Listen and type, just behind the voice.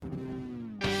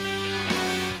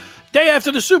Day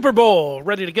after the Super Bowl,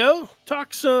 ready to go?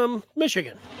 Talk some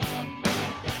Michigan.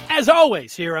 As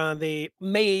always, here on the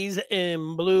Maize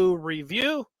and Blue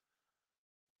Review.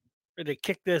 Ready to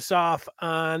kick this off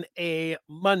on a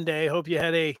Monday. Hope you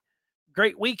had a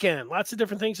great weekend. Lots of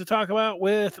different things to talk about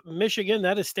with Michigan.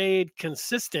 That has stayed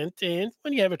consistent. And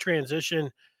when you have a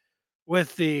transition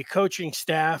with the coaching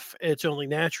staff, it's only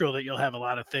natural that you'll have a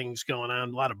lot of things going on,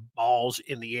 a lot of balls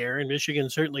in the air, and Michigan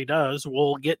certainly does.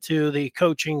 We'll get to the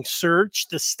coaching search,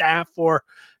 the staff for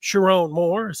Sherrone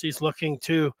Moore as he's looking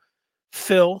to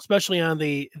fill, especially on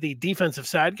the defensive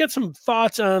side. Get some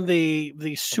thoughts on the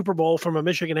Super Bowl from a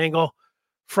Michigan angle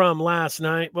from last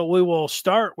night, but we will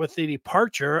start with the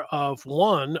departure of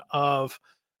one of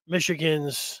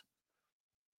Michigan's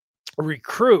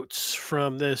recruits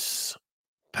from this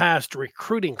past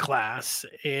recruiting class,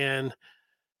 and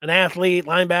an athlete,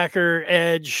 linebacker,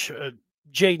 edge,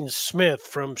 Jaden Smith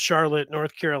from Charlotte,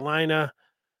 North Carolina,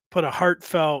 put a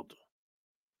heartfelt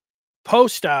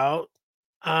post out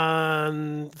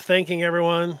on thanking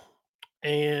everyone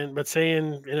but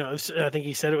saying, I think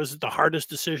he said it was the hardest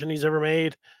decision he's ever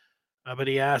made, but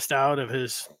he asked out of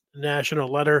his national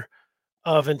letter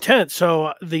of intent.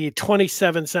 So the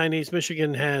 27 signees,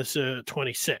 Michigan has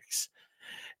 26.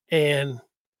 And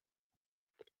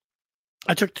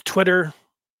I took to Twitter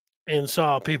and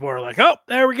saw people are like, "Oh,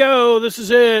 there we go. This is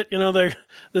it."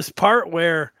 This part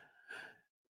where,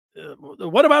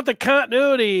 what about the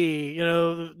continuity?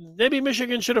 Maybe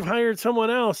Michigan should have hired someone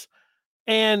else.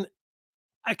 And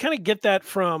I kind of get that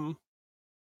from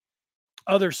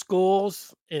other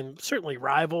schools and certainly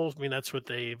rivals. I mean, that's what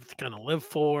they've kind of lived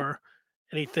for.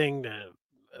 Anything to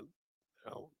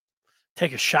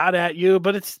take a shot at you,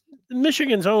 but it's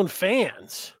Michigan's own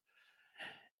fans.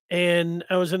 And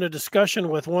I was in a discussion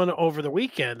with one over the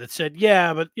weekend that said,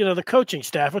 yeah, but, the coaching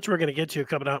staff, which we're going to get to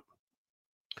coming up,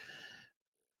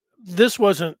 this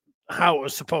wasn't how it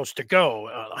was supposed to go.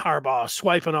 Harbaugh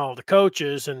swiping all the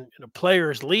coaches and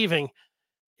players leaving.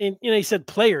 And, he said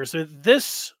players.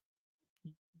 This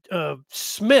Jaden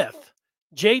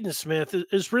Smith,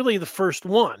 is really the first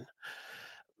one.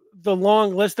 The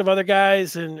long list of other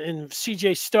guys and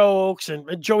CJ Stokes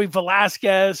and Joey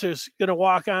Velasquez, who's going to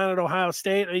walk on at Ohio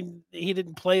State. I mean, he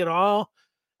didn't play at all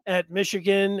at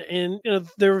Michigan. And,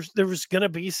 there was going to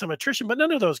be some attrition, but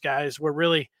none of those guys were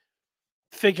really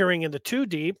figuring into too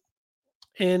deep.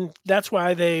 And that's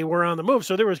why they were on the move.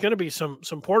 So there was going to be some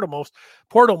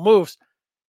portal moves.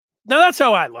 Now that's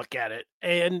how I look at it.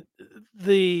 And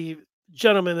the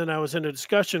gentleman that I was in a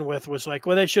discussion with was like,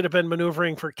 well, they should have been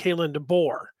maneuvering for Kalen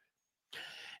DeBoer.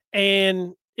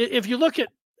 And if you look at,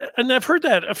 and I've heard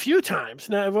that a few times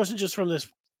now, it wasn't just from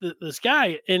this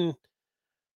guy. And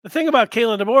the thing about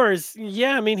Kalen DeBoer is,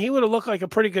 he would have looked like a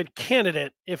pretty good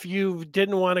candidate if you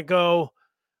didn't want to go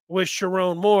with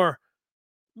Sherrone Moore.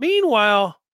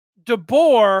 Meanwhile,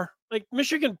 DeBoer, like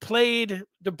Michigan played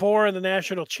DeBoer in the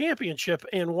national championship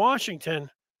in Washington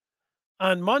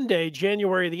on Monday,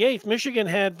 January the 8th. Michigan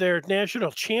had their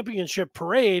national championship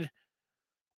parade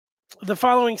the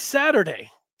following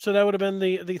Saturday. So that would have been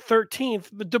the 13th.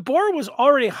 But DeBoer was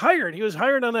already hired. He was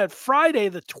hired on that Friday,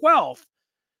 the 12th.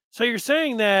 So you're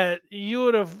saying that you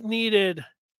would have needed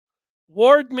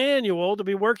Ward Manuel to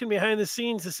be working behind the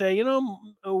scenes to say,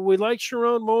 we like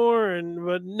Sherrone Moore,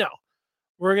 but no,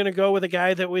 we're going to go with a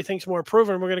guy that we think is more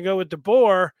proven. We're going to go with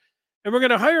DeBoer, and we're going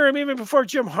to hire him even before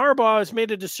Jim Harbaugh has made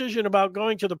a decision about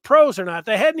going to the pros or not.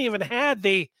 They hadn't even had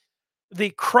the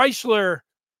Chrysler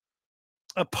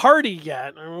a party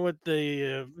yet with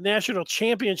the national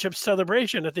championship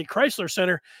celebration at the Chrysler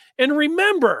Center. And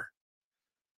remember,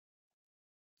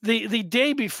 the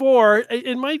day before,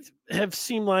 it might have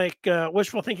seemed like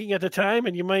wishful thinking at the time,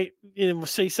 and you might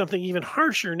say something even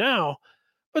harsher now,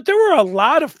 but there were a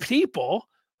lot of people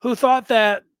who thought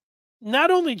that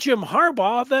not only Jim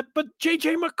Harbaugh, but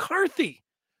JJ McCarthy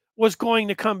was going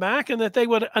to come back and that they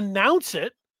would announce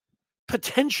it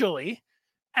potentially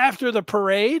after the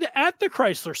parade at the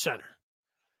Chrysler Center.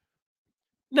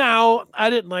 Now, I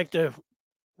didn't like to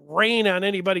rain on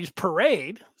anybody's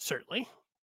parade, certainly.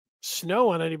 Snow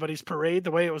on anybody's parade,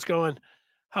 the way it was going,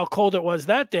 how cold it was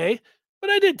that day. But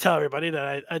I did tell everybody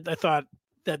that I thought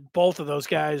that both of those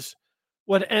guys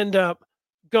would end up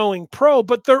going pro.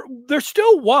 But there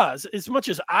still was, as much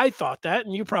as I thought that,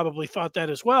 and you probably thought that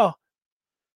as well,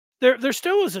 there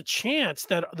still was a chance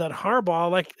that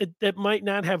Harbaugh, it might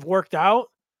not have worked out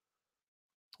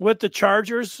with the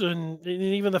Chargers and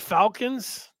even the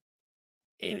Falcons.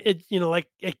 It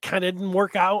kind of didn't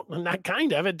work out, and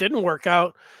it didn't work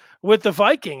out with the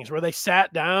Vikings, where they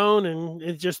sat down and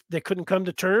they couldn't come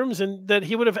to terms, and that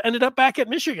he would have ended up back at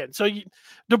Michigan. So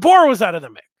DeBoer was out of the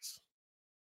mix.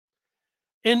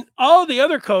 And all the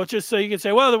other coaches, so you could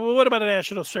say, well, what about a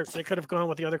national search? They could have gone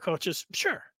with the other coaches.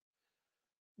 Sure.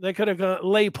 They could have gone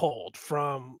Leipold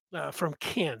from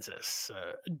Kansas,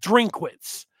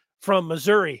 Drinkwitz from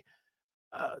Missouri,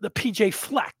 the PJ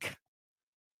Fleck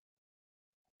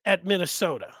at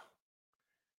Minnesota.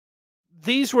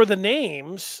 These were the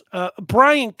names.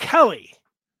 Brian Kelly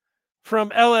from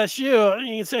LSU. And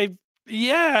you can say,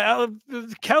 yeah,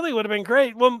 Kelly would have been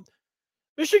great. Well,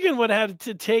 Michigan would have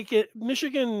to take it.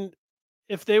 Michigan,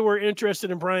 if they were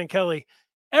interested in Brian Kelly,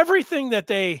 everything that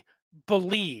they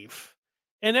believe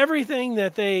and everything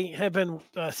that they have been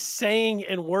saying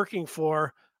and working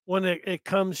for when it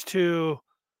comes to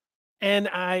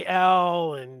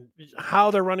NIL and how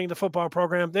they're running the football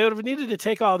program, they would have needed to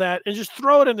take all that and just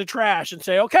throw it in the trash and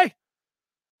say, okay,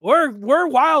 we're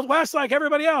Wild West like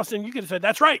everybody else. And you could have said,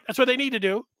 that's right. That's what they need to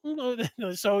do.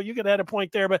 So you could have had a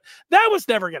point there, but that was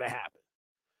never going to happen.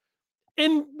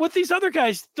 And with these other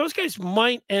guys, those guys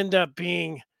might end up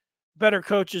being better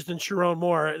coaches than Sherrone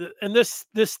Moore. And this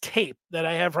tape that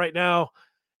I have right now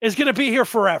is going to be here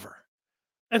forever.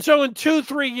 And so in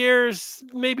 2-3 years,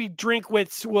 maybe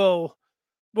Drinkwitz will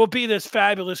be this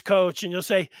fabulous coach. And you'll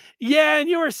say, yeah, and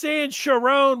you were saying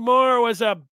Sherrone Moore was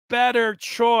a better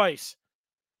choice.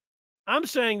 I'm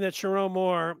saying that Sherrone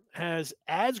Moore has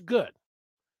as good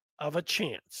of a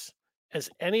chance as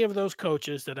any of those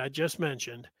coaches that I just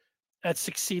mentioned at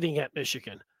succeeding at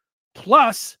Michigan.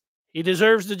 Plus, he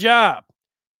deserves the job.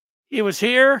 He was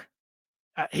here.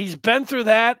 He's been through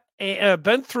that,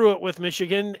 been through it with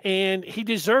Michigan, and he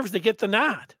deserves to get the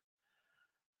nod.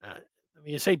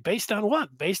 You say, based on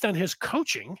what? Based on his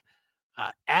coaching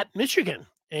at Michigan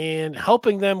and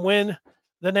helping them win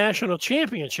the national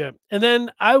championship. And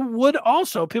then I would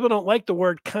also, people don't like the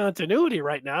word continuity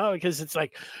right now because it's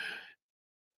like,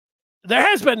 there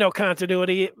has been no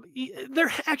continuity. There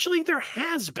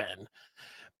has been.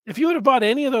 If you would have bought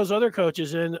any of those other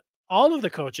coaches in, all of the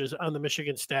coaches on the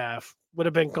Michigan staff would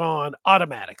have been gone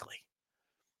automatically.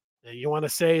 You want to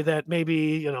say that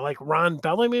maybe, like Ron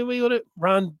Bellamy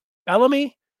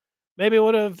maybe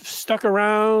would have stuck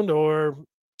around, or,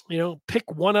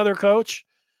 pick one other coach.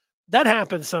 That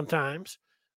happens sometimes.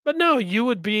 But no, you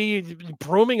would be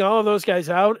brooming all of those guys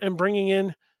out and bringing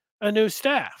in a new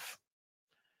staff.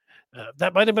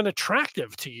 That might have been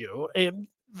attractive to you. And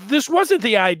this wasn't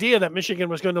the idea that Michigan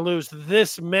was going to lose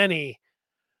this many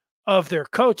of their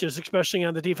coaches, especially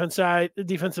on the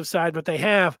defensive side, but they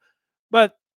have.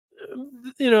 But,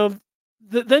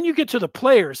 then you get to the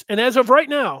players. And as of right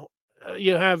now,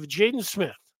 you have Jaden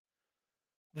Smith,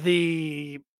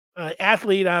 the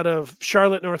athlete out of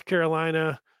Charlotte, North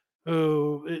Carolina,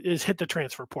 who is hit the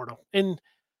transfer portal. And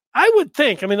I would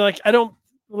think, a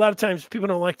lot of times people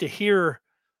don't like to hear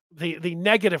the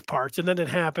negative parts, and then it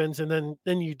happens, and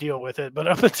then you deal with it. But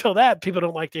up until that, people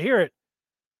don't like to hear it.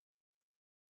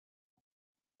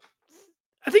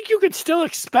 I think you could still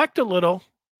expect a little,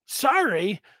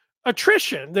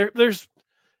 attrition. There's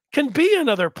can be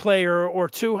another player or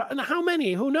two. And how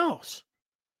many? Who knows?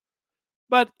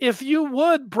 But if you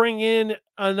would bring in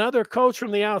another coach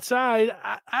from the outside,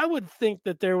 I would think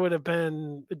that there would have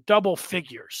been double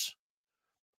figures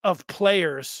of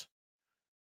players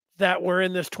that were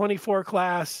in this 24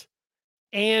 class,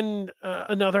 and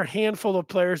another handful of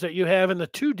players that you have in the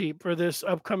 2 deep for this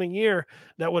upcoming year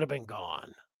that would have been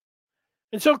gone.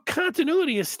 And so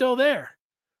continuity is still there.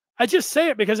 I just say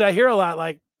it because I hear a lot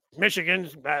like, Michigan,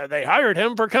 they hired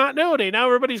him for continuity. Now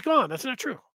everybody's gone. That's not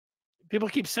true. People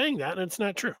keep saying that, and it's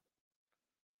not true.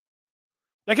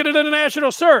 They could have done a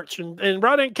national search and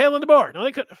brought in Kalen DeBoer. No,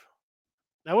 they couldn't have.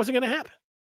 That wasn't going to happen.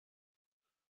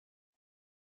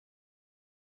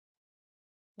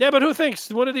 Yeah, but who thinks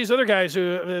one of these other guys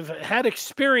who have had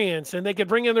experience and they could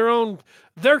bring in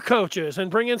their coaches and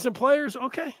bring in some players?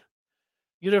 Okay.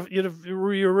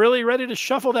 You're really ready to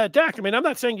shuffle that deck. I'm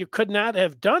not saying you could not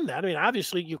have done that.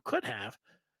 Obviously you could have.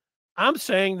 I'm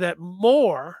saying that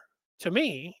Moore, to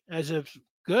me, as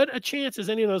good a chance as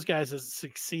any of those guys is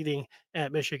succeeding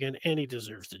at Michigan, and he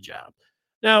deserves the job.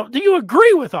 Now, do you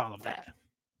agree with all of that?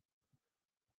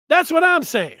 That's what I'm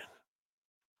saying.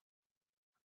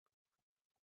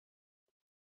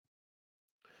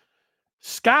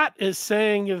 Scott is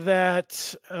saying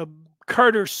that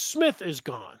Carter Smith is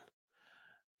gone.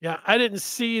 Yeah, I didn't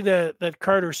see that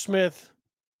Carter Smith,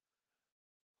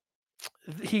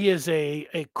 he is a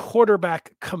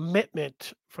quarterback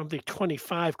commitment from the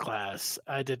 25 class.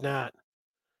 I did not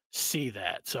see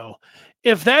that. So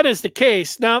if that is the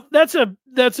case, now that's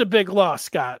a big loss,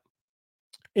 Scott.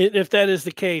 If that is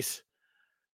the case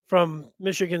from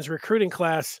Michigan's recruiting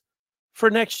class for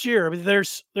next year,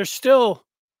 there's still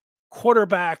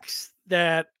quarterbacks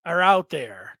that are out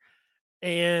there,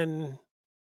 and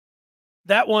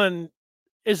that one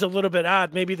is a little bit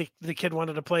odd. Maybe the kid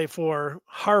wanted to play for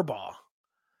Harbaugh,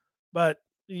 but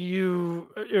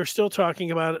you're still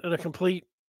talking about a complete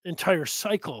entire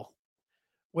cycle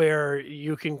where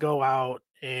you can go out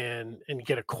and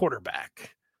get a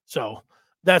quarterback. So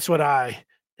that's what I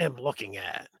am looking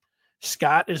at.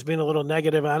 Scott has been a little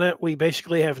negative on it. We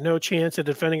basically have no chance of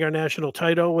defending our national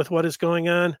title with what is going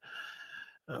on.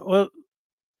 Well,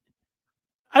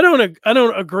 I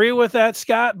don't agree with that,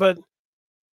 Scott. But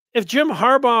if Jim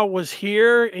Harbaugh was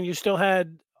here and you still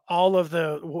had all of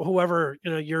the whoever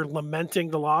you're lamenting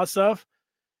the loss of,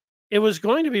 it was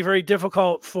going to be very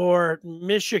difficult for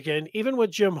Michigan, even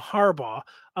with Jim Harbaugh,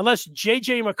 unless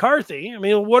JJ McCarthy. I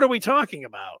mean, what are we talking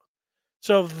about?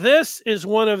 So this is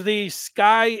one of these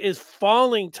sky is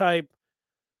falling type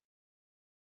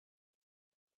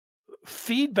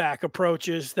feedback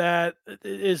approaches that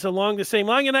is along the same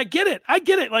line. And I get it. I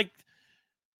get it. Like,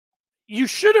 you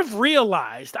should have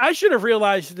realized, I should have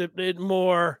realized it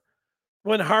more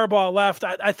when Harbaugh left.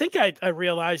 I think I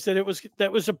realized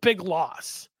that was a big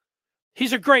loss.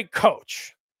 He's a great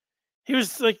coach. He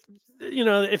was like,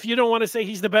 if you don't want to say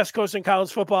he's the best coach in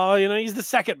college football, he's the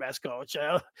second best coach.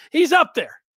 He's up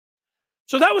there.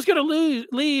 So that was going to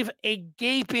leave a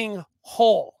gaping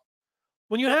hole.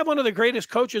 When you have one of the greatest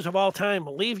coaches of all time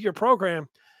leave your program,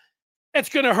 it's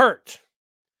going to hurt.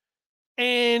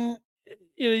 And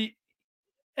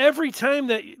every time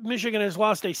that Michigan has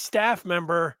lost a staff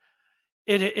member,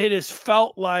 it has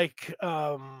felt like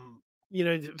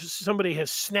somebody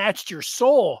has snatched your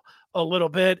soul a little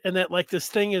bit, and that like this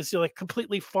thing is like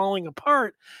completely falling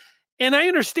apart. And I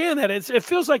understand that it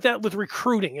feels like that with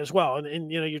recruiting as well. And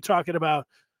you're talking about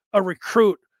a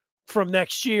recruit from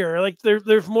next year. Like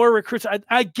there's more recruits.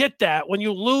 I get that. When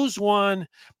you lose one,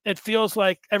 it feels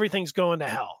like everything's going to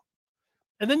hell.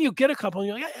 And then you get a couple and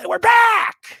you're like, hey, we're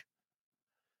back.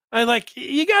 And like,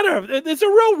 it's a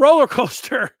real roller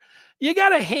coaster. You got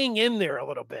to hang in there a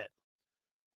little bit.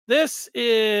 This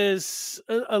is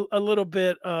a little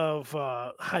bit of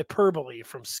hyperbole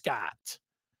from Scott.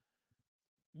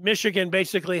 Michigan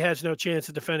basically has no chance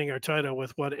of defending our title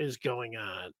with what is going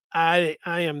on. I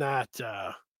am not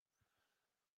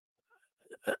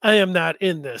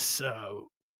in this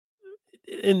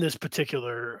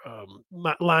particular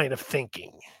line of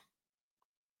thinking.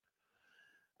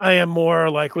 I am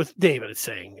more like with David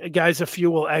saying, guys, a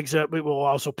few will exit, we will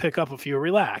also pick up a few.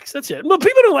 Relax. That's it. Well,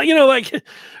 people don't like,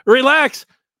 relax.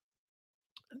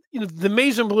 The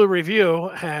Maize and Blue Review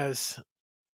has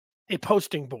a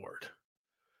posting board.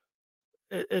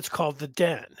 It's called The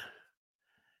Den.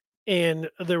 And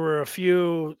there were a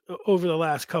few over the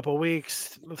last couple of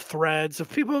weeks threads of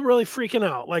people really freaking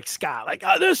out, like Scott, like,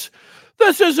 oh, this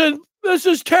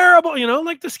is terrible,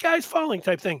 like the sky's falling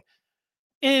type thing.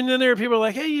 And then there are people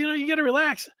like, hey, you got to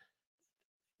relax.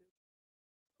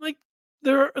 Like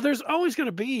there's always going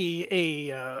to be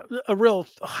a real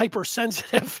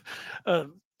hypersensitive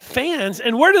fans.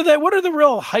 And what are the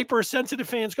real hypersensitive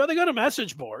fans go? They go to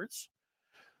message boards.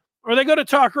 Or they go to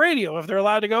talk radio if they're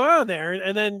allowed to go on there.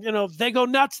 And then, they go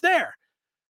nuts there.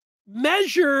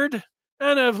 Measured,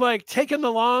 kind of like taking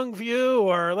the long view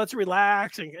or let's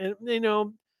relax. And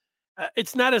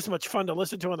it's not as much fun to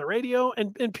listen to on the radio.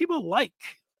 And people like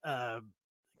kind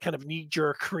of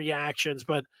knee-jerk reactions.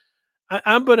 But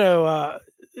I'm going to...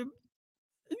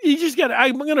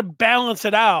 I'm going to balance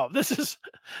it out. This is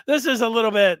a little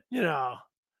bit,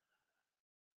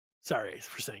 sorry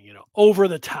for saying, over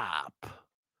the top.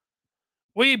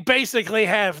 We basically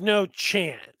have no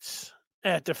chance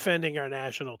at defending our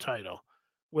national title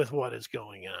with what is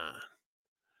going on.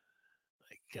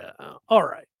 All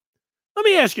right. Let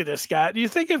me ask you this, Scott. Do you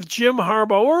think if Jim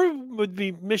Harbaugh, or would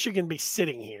Michigan be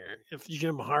sitting here if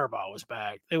Jim Harbaugh was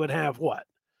back, they would have what?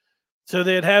 So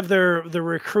they'd have the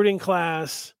recruiting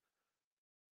class.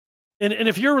 And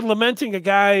if you're lamenting a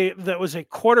guy that was a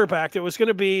quarterback that was going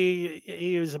to be,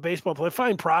 he was a baseball player,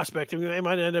 fine prospect, and they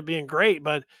might end up being great,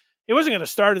 but he wasn't going to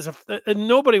start and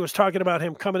nobody was talking about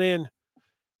him coming in,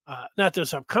 not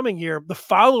this upcoming year, the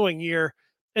following year,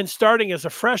 and starting as a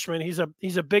freshman. He's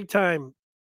a big time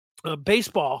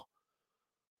baseball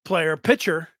player,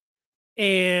 pitcher,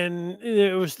 and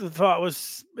the thought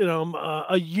was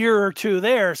a year or two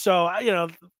there. So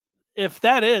if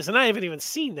that is, and I haven't even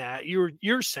seen that,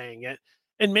 you're saying it,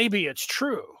 and maybe it's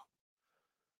true,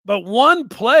 but one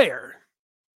player.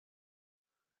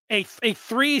 A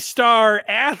 3-star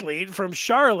athlete from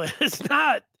Charlotte is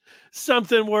not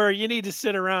something where you need to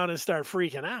sit around and start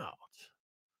freaking out.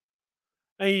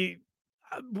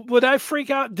 Would I freak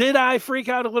out? Did I freak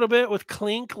out a little bit with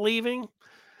Clink leaving?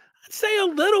 I'd say a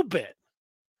little bit.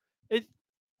 It,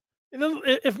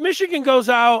 if Michigan goes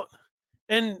out,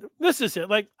 and this is it,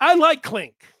 like, I like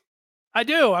Clink. I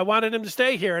do. I wanted him to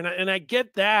stay here, and I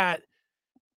get that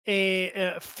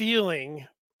a feeling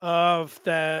of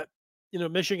that.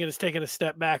 Michigan has taken a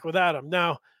step back without him.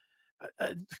 Now,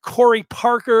 Corey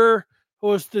Parker, who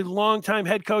was the longtime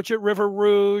head coach at River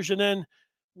Rouge, and then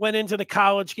went into the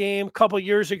college game a couple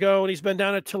years ago, and he's been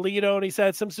down at Toledo, and he's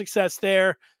had some success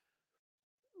there.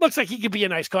 Looks like he could be a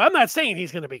nice coach. I'm not saying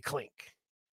he's going to be Clink,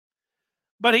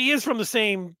 but he is from the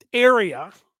same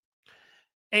area.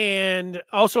 And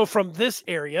also from this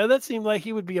area, that seemed like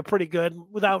he would be a pretty good,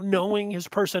 without knowing his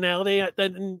personality.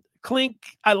 And Clink,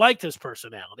 I liked his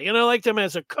personality, and I liked him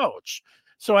as a coach.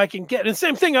 So I can get, and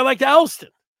same thing, I liked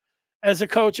Elston as a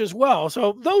coach as well.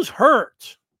 So those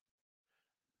hurt.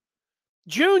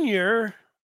 Junior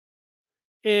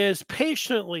is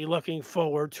patiently looking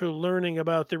forward to learning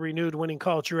about the renewed winning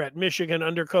culture at Michigan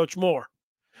under Coach Moore,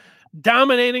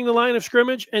 dominating the line of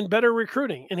scrimmage and better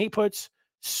recruiting. And he puts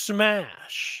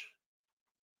smash.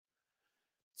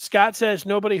 Scott says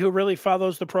nobody who really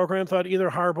follows the program thought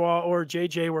either Harbaugh or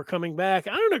JJ were coming back.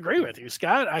 I don't agree with you,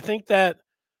 Scott. I think that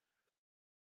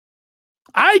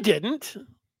I didn't,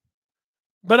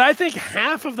 but I think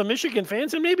half of the Michigan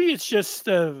fans, and maybe it's just,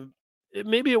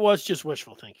 maybe it was just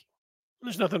wishful thinking.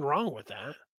 There's nothing wrong with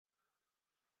that.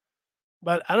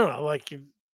 But I don't know, like,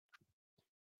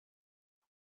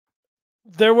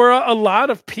 there were a lot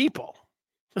of people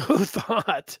who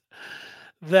thought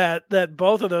that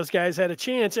both of those guys had a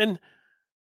chance. And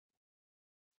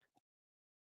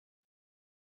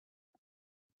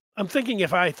I'm thinking,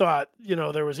 if I thought,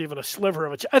 there was even a sliver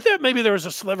of a chance, I thought maybe there was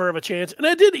a sliver of a chance. And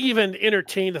I did even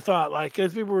entertain the thought, like,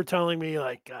 as people were telling me,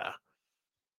 like,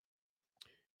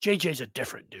 JJ's a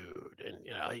different dude. And,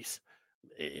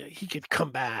 he could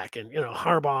come back, and,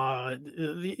 Harbaugh,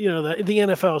 the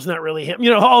NFL is not really him,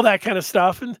 all that kind of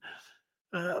stuff. And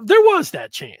there was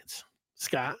that chance,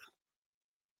 Scott.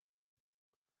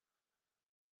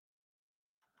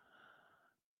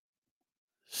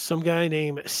 Some guy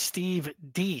named Steve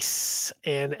Deese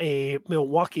and a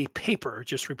Milwaukee paper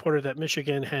just reported that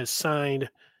Michigan has signed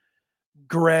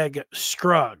Greg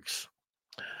Scruggs.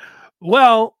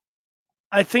 Well,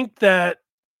 I think that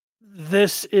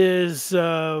this is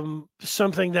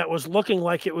something that was looking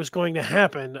like it was going to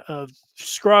happen.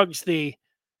 Scruggs, the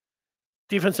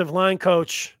defensive line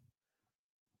coach,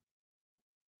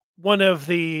 one of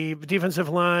the defensive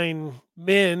line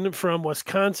men from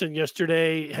Wisconsin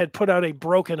yesterday, had put out a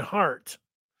broken heart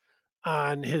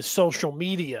on his social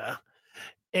media,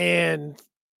 and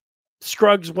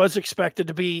Scruggs was expected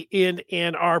to be in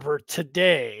Ann Arbor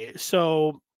today.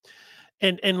 So,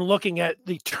 and looking at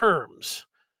the terms,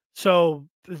 so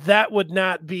that would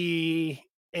not be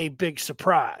a big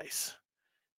surprise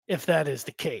if that is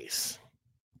the case.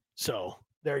 So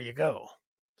there you go.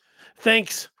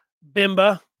 Thanks,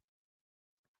 Bimba,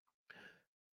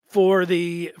 for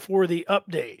the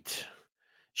update.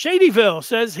 Shadyville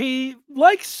says he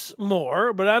likes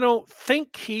Moore, but I don't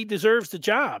think he deserves the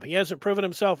job. He hasn't proven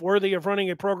himself worthy of running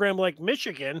a program like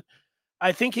Michigan.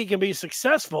 I think he can be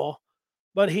successful,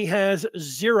 but he has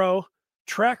zero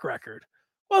track record.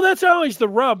 Well, that's always the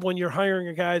rub when you're hiring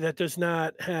a guy that does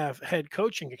not have head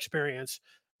coaching experience.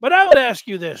 But I would ask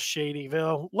you this,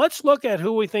 Shadyville. Let's look at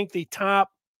who we think the top,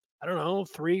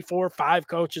 3, 4, 5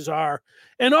 coaches are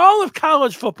in all of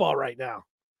college football right now.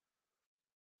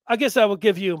 I guess I will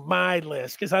give you my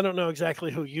list because I don't know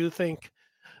exactly who you think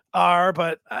are,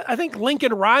 but I think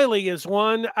Lincoln Riley is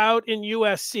one out in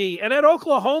USC. And at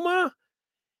Oklahoma,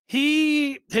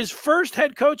 his first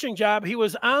head coaching job, he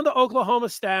was on the Oklahoma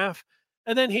staff,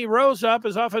 and then he rose up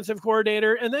as offensive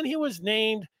coordinator, and then he was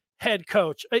named head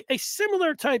coach, a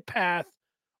similar type path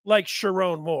like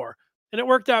Sherrone Moore. And it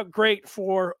worked out great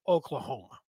for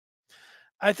Oklahoma.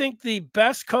 I think the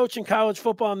best coach in college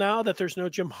football now that there's no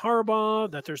Jim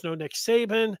Harbaugh, that there's no Nick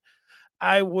Saban,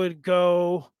 I would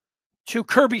go to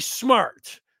Kirby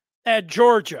Smart at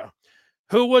Georgia,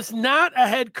 who was not a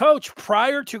head coach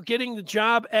prior to getting the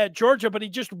job at Georgia, but he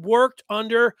just worked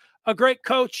under a great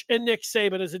coach in Nick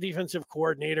Saban as a defensive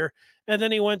coordinator. And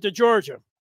then he went to Georgia.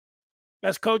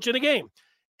 Best coach in the game.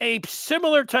 A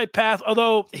similar type path,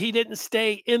 although he didn't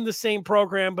stay in the same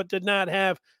program, but did not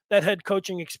have that head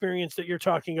coaching experience that you're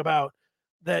talking about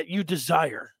that you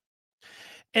desire.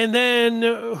 And then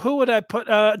who would I put?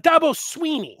 Dabo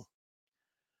Swinney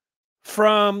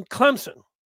from Clemson.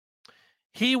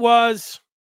 He was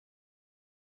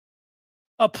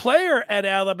a player at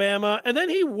Alabama, and then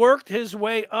he worked his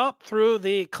way up through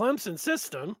the Clemson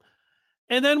system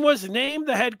and then was named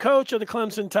the head coach of the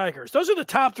Clemson Tigers. Those are the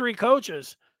top 3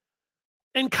 coaches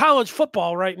in college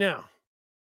football right now.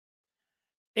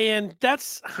 And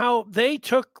that's how they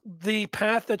took the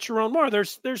path that Sherrone Moore.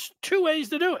 There's two ways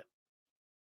to do it.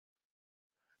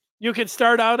 You can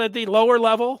start out at the lower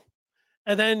level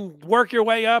and then work your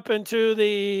way up into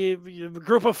the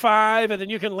group of five, and then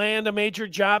you can land a major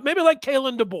job, maybe like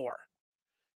Kalen DeBoer.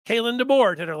 Kalen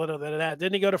DeBoer did a little bit of that.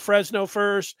 Didn't he go to Fresno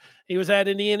first? He was at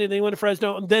Indiana, then he went to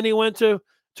Fresno, and then he went to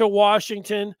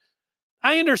Washington.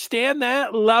 I understand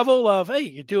that level of, hey,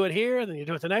 you do it here, and then you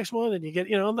do it the next one, and you get,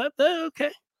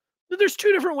 okay. But there's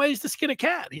two different ways to skin a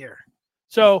cat here.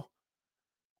 So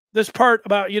this part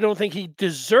about you don't think he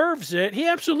deserves it, he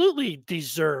absolutely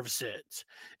deserves it.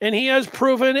 And he has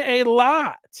proven a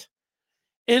lot.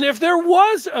 And if there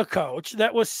was a coach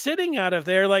that was sitting out of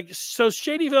there, like, so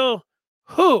Shadyville,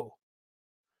 who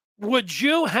would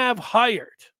you have hired?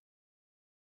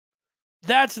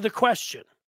 That's the question.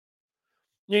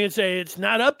 You can say it's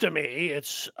not up to me.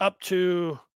 It's up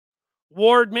to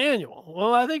Ward Manuel.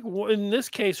 Well, I think in this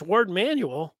case, Ward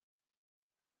Manuel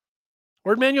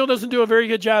doesn't do a very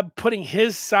good job putting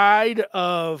his side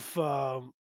of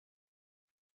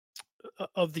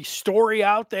the story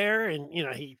out there, and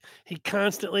he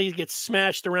constantly gets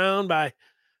smacked around by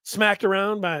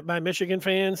Michigan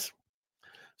fans.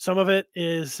 Some of it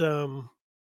is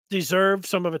deserved,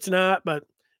 some of it's not, but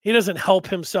he doesn't help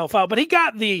himself out. But he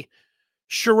got the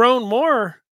Sherrone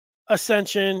Moore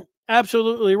ascension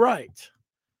absolutely right.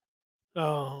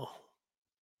 Oh,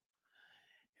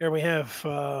 here we have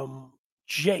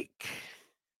Jake.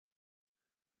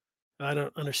 I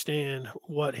don't understand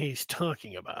what he's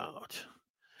talking about.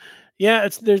 Yeah,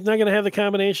 there's not going to have the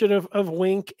combination of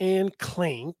Wink and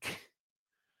Clink.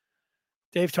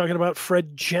 Dave talking about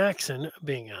Fred Jackson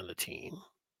being on the team.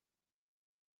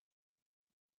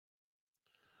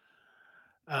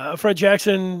 Fred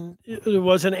Jackson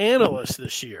was an analyst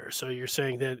this year, so you're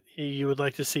saying that you would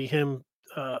like to see him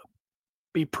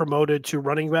be promoted to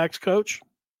running backs coach?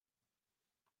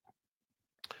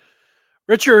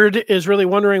 Richard is really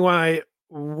wondering why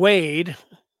Wade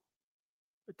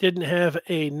didn't have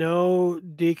a no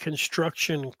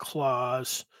deconstruction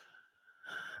clause.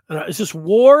 Is this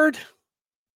Ward?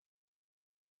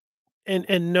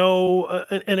 And no,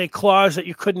 and a clause that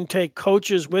you couldn't take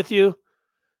coaches with you?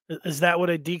 Is that what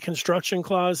a deconstruction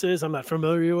clause is? I'm not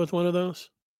familiar with one of those.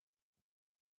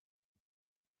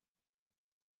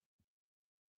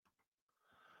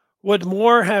 Would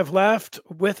Moore have left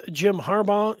with Jim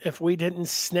Harbaugh if we didn't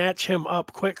snatch him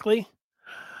up quickly?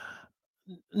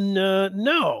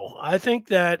 No. I think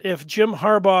that if Jim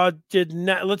Harbaugh did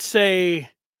not, let's say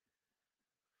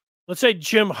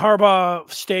Jim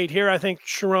Harbaugh stayed here, I think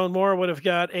Sherrone Moore would have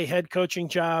got a head coaching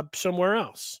job somewhere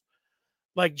else,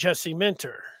 like Jesse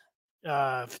Minter.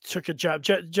 Took a job.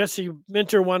 Jesse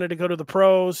Minter wanted to go to the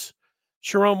pros.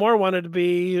 Sherrone Moore wanted to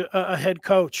be a head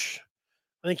coach.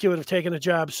 I think he would have taken a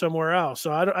job somewhere else.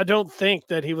 So I don't think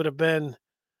that he would have gone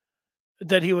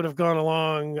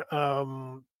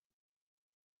along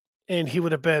and he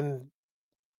would have been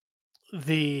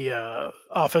the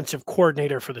offensive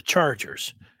coordinator for the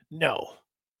Chargers. No.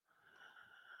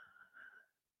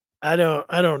 I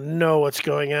don't know what's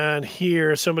going on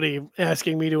here. Somebody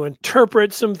asking me to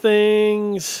interpret some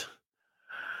things.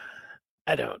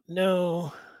 I don't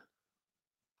know.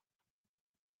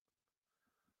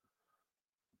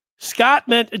 Scott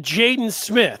meant Jaden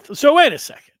Smith. So wait a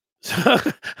second.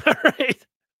 All right.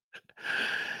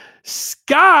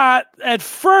 Scott at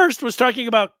first was talking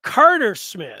about Carter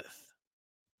Smith,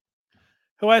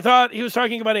 who I thought he was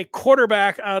talking about a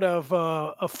quarterback out of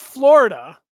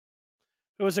Florida.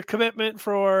 It was a commitment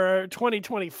for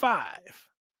 2025.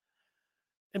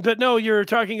 But no, you're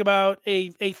talking about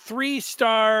a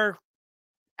 3-star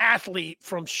athlete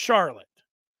from Charlotte.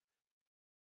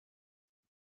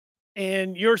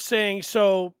 And you're saying,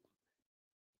 so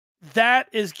that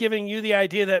is giving you the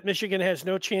idea that Michigan has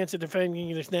no chance of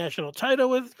defending this national title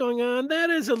with what's going on. That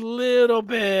is a little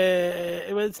bit,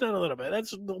 it's not a little bit,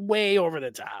 that's way over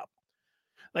the top.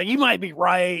 Like, you might be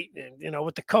right, and,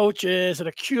 with the coaches and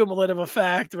a cumulative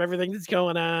effect of everything that's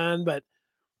going on, but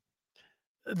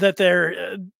that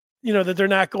they're, that they're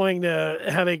not going to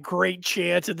have a great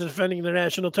chance at defending their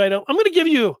national title. I'm going to give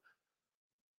you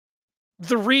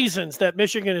the reasons that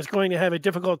Michigan is going to have a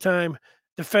difficult time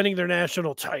defending their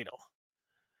national title.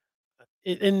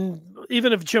 And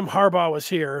even if Jim Harbaugh was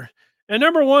here, and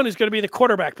number one is going to be the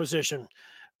quarterback position.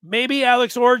 Maybe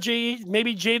Alex Orji,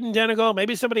 maybe Jaden Denigal,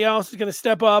 maybe somebody else is going to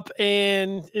step up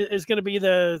and is going to be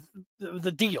the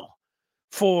deal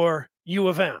for U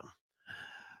of M.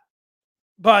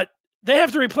 But they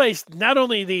have to replace not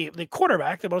only the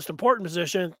quarterback, the most important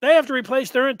position, they have to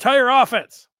replace their entire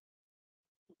offense.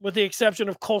 with the exception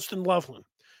of Colston Loveland.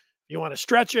 You want to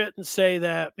stretch it and say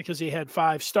that because he had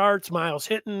 5 starts, Miles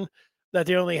Hitton, that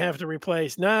they only have to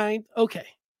replace 9. Okay.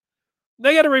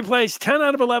 They got to replace 10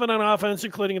 out of 11 on offense,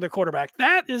 including the quarterback.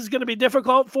 That is going to be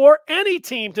difficult for any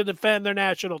team to defend their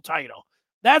national title.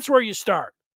 That's where you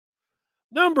start.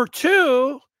 Number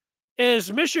 2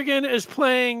 is Michigan is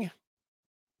playing.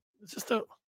 It's just a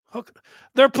hook.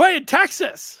 They're playing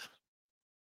Texas.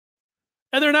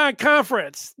 And they're not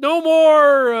conference. No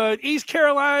more East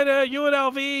Carolina,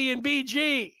 UNLV, and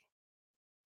BG.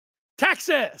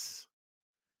 Texas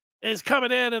is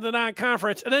coming in the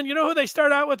non-conference. And then you know who they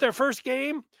start out with their first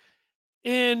game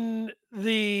in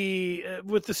the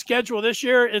with the schedule this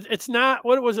year? It's not,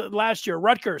 what was it last year?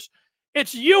 Rutgers.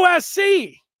 It's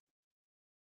USC.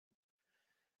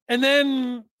 And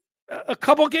then a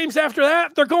couple games after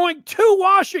that, they're going to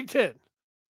Washington.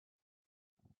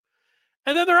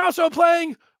 And then they're also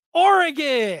playing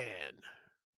Oregon.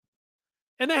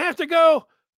 And they have to go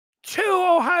to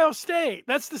Ohio State.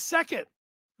 That's the second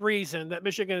reason that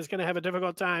Michigan is going to have a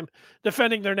difficult time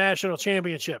defending their national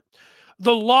championship.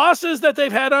 The losses that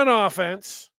they've had on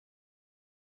offense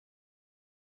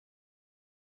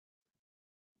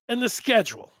and the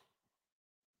schedule.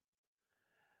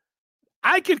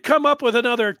 I could come up with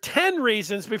another 10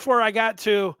 reasons before I got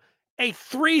to a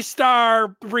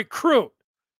 3-star recruit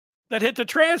that hit the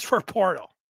transfer portal.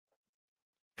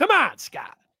 Come on,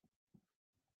 Scott.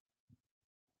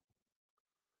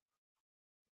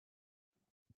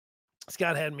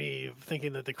 Scott had me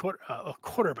thinking that the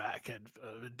quarterback had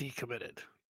decommitted.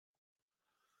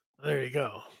 There you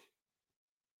go.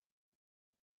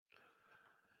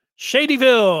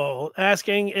 Shadyville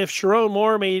asking if Sherrone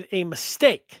Moore made a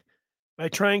mistake by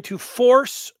trying to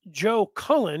force Joe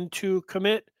Cullen to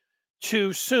commit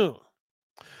too soon.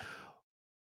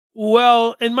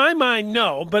 Well, in my mind,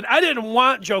 no, but I didn't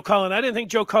want Joe Cullen. I didn't think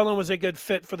Joe Cullen was a good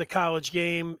fit for the college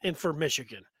game and for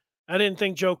Michigan. I didn't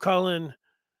think Joe Cullen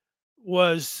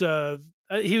was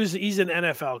he's an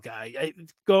NFL guy.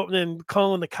 Go and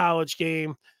Cullen the college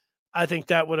game. I think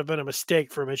that would have been a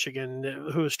mistake for Michigan,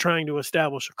 who was trying to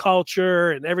establish a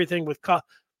culture and everything with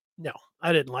no,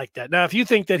 I didn't like that. Now, if you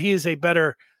think that he is a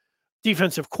better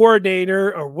defensive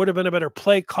coordinator or would have been a better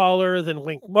play caller than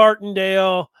Wink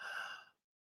Martindale,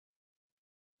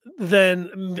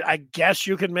 then I guess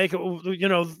you could make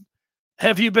it,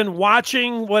 have you been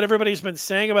watching what everybody's been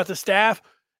saying about the staff?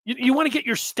 You want to get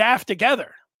your staff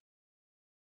together.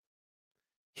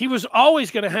 He was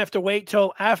always going to have to wait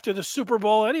till after the Super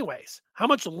Bowl anyways. How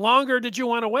much longer did you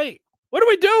want to wait? What are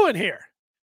we doing here?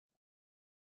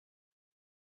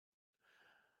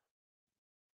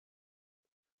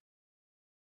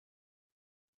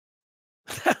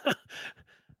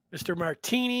 Mr.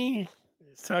 Martini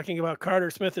is talking about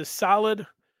Carter Smith is solid.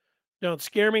 Don't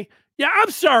scare me. Yeah, I'm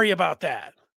sorry about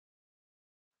that.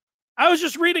 I was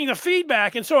just reading the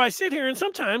feedback, and so I sit here, and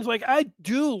sometimes, I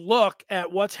do look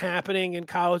at what's happening in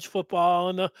college football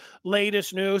and the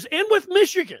latest news, and with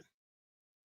Michigan.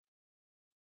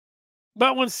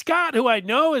 But when Scott, who I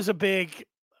know is a big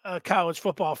college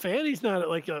football fan, he's not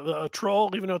like a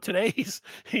troll, even though today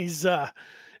he's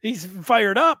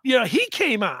fired up. He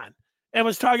came on and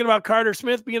was talking about Carter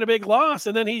Smith being a big loss,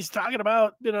 and then he's talking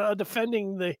about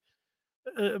defending the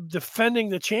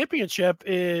championship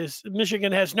is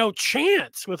Michigan has no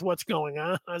chance with what's going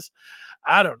on.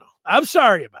 I don't know. I'm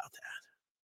sorry about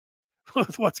that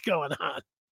with what's going on.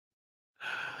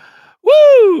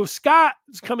 Woo! Scott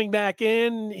is coming back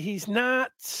in. He's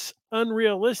not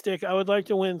unrealistic. I would like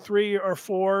to win 3 or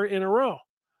 4 in a row.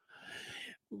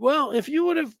 Well, if you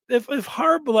would have, if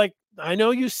Harbaugh, I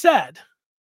know you said,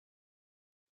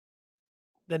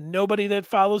 then nobody that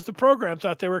follows the program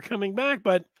thought they were coming back,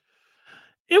 but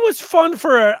it was fun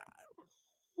for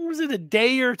was it a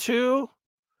day or two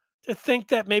to think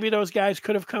that maybe those guys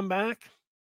could have come back.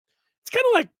 It's kind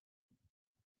of like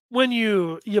when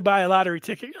you buy a lottery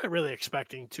ticket, you're not really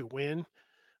expecting to win.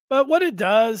 But what it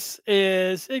does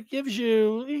is it gives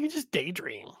you can just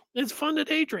daydream. It's fun to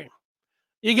daydream.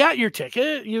 You got your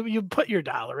ticket, you put your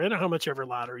dollar in, or how much ever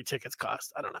lottery tickets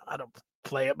cost. I don't know. I don't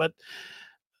play it, but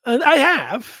I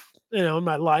have, in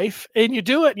my life. And you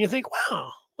do it and you think,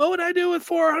 wow, what would I do with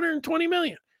 $420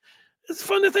 million? It's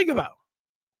fun to think about.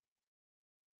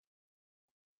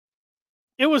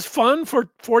 It was fun for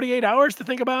 48 hours to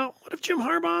think about, what if Jim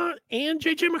Harbaugh and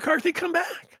JJ McCarthy come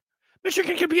back?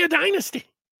 Michigan could be a dynasty.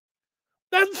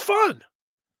 That's fun.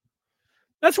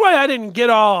 That's why I didn't get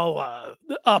all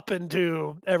up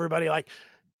into everybody like,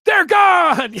 they're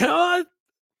gone.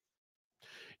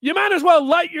 You might as well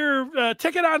light your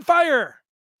ticket on fire.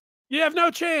 You have no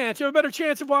chance. You have a better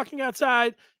chance of walking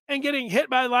outside and getting hit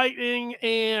by lightning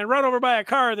and run over by a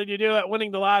car than you do at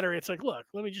winning the lottery. It's like, look,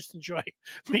 let me just enjoy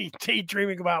me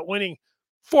daydreaming about winning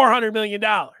 $400 million.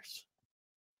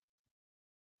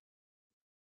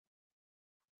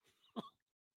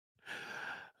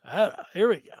 Here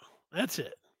we go. That's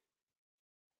it.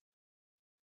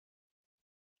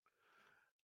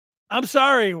 I'm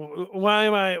sorry. Why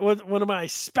am I? What am I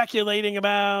speculating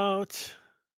about?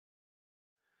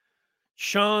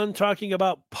 Sean talking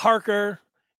about Parker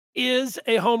is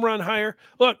a home run hire.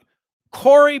 Look,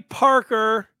 Corey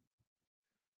Parker.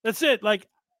 That's it. Like,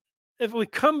 if we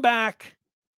come back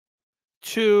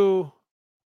to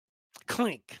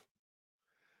Clink,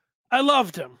 I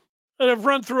loved him. I'd have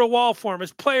run through a wall for him.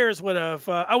 His players would have.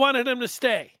 I wanted him to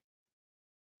stay.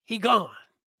 He gone.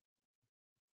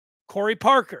 Corey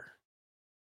Parker,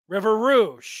 River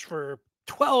Rouge for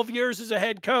 12 years as a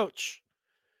head coach.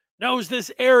 Knows this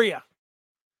area.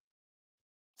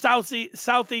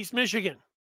 Southeast Michigan.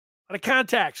 A lot of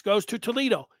contacts. Goes to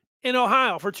Toledo in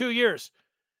Ohio for 2 years.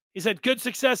 He's had good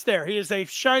success there. He is a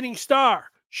shining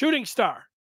star, shooting star,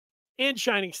 and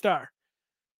shining star.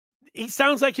 He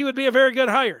sounds like he would be a very good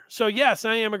hire. So, yes,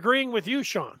 I am agreeing with you,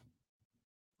 Sean.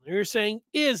 You're saying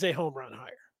is a home run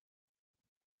hire.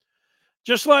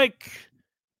 Just like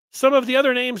some of the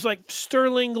other names like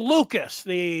Sterling Lucas,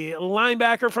 the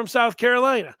linebacker from South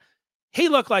Carolina. He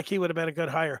looked like he would have been a good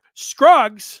hire.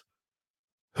 Scruggs,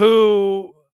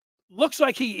 who looks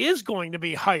like he is going to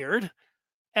be hired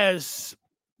as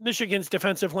Michigan's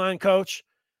defensive line coach,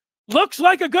 looks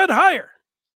like a good hire.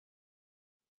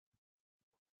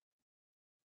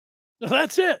 So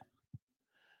that's it.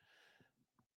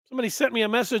 Somebody sent me a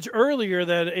message earlier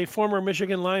that a former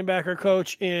Michigan linebacker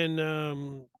coach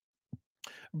in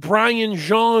Brian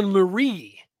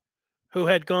Jean-Marie, who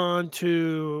had gone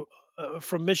to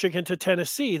from Michigan to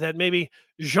Tennessee, that maybe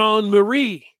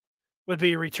Jean-Marie would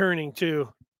be returning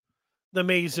to the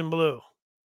Maize and Blue.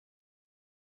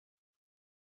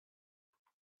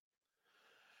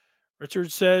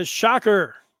 Richard says,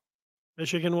 shocker,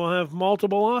 Michigan will have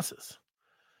multiple losses.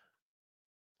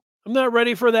 I'm not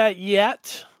ready for that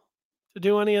yet to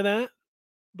do any of that,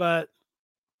 but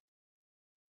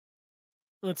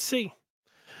let's see.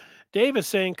 Dave is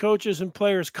saying coaches and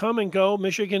players come and go.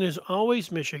 Michigan is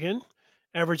always Michigan,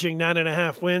 averaging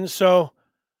 9.5 wins. So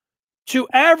to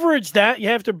average that, you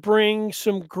have to bring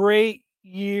some great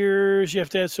years. You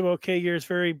have to have some okay years,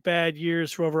 very bad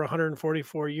years for over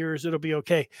 144 years. It'll be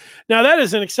okay. Now, that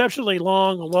is an exceptionally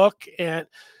long look at,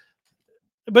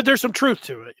 but there's some truth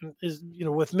to it, is,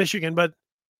 with Michigan. But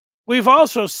we've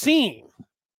also seen,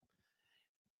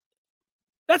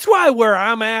 that's why where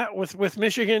I'm at with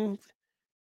Michigan,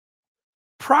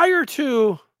 prior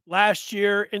to last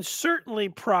year and certainly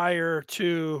prior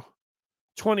to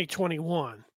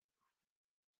 2021,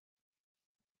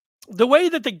 the way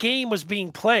that the game was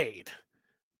being played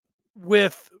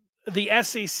with the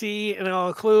SEC, and I'll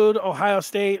include Ohio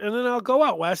State, and then I'll go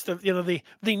out west of the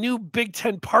new Big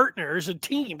Ten partners and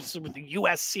teams with the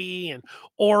USC and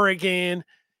Oregon,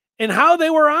 and how they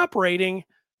were operating.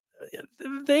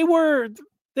 They were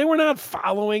not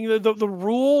following the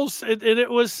rules, and it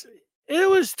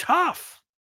was tough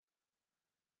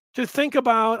to think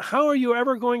about how are you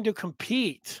ever going to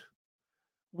compete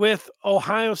with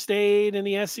Ohio State and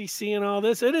the SEC and all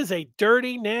this. It is a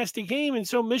dirty, nasty game. And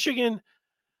so Michigan,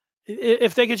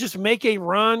 if they could just make a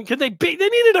run, they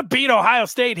needed to beat Ohio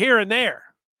State here and there.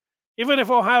 Even if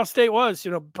Ohio State was,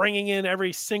 bringing in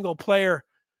every single player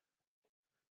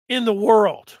in the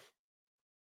world.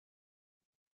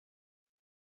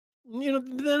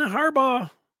 Then Harbaugh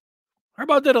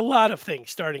did a lot of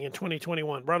things starting in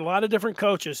 2021, brought a lot of different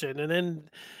coaches in. And then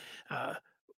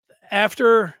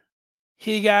after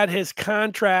he got his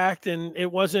contract, and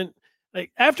it wasn't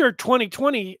like after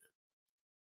 2020,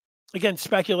 again,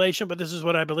 speculation, but this is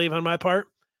what I believe on my part,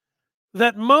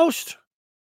 that most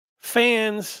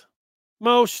fans,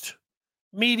 most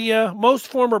media, most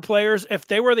former players, if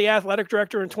they were the athletic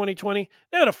director in 2020,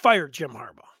 they would have fired Jim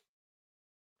Harbaugh.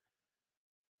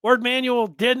 Ward Manuel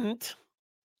didn't.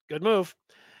 Good move.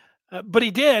 But he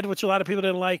did, which a lot of people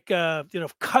didn't like,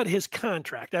 cut his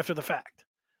contract after the fact.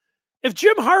 If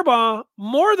Jim Harbaugh,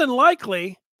 more than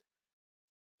likely,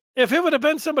 if it would have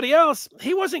been somebody else,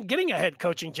 he wasn't getting a head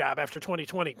coaching job after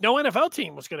 2020. No NFL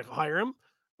team was going to hire him.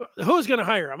 Who was going to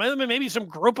hire him? I mean, maybe some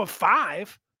group of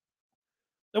 5.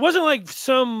 It wasn't like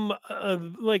some,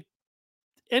 like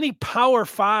any Power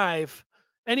 5,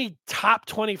 any top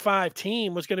 25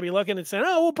 team was going to be looking and saying,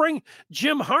 oh, we'll bring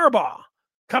Jim Harbaugh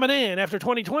coming in after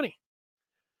 2020.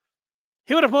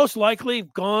 He would have most likely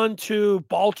gone to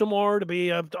Baltimore to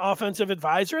be an offensive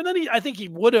advisor. And then I think he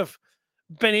would have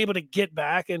been able to get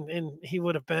back, and he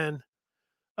would have been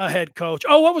a head coach.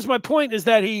 Oh, what was my point is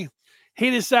that he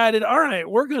decided, all right,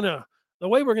 the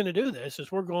way we're going to do this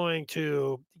is we're going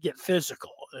to get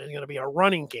physical. There's going to be a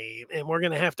running game, and we're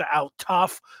going to have to out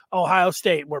tough Ohio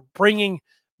State. We're bringing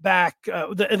back,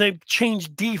 and they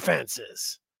changed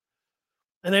defenses,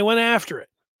 and they went after it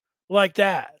like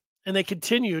that. And they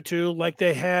continue to, like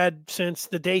they had since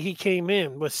the day he came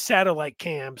in, with satellite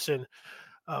camps and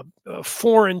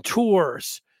foreign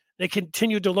tours. They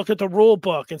continued to look at the rule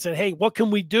book and said, hey, what can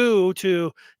we do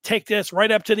to take this right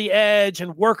up to the edge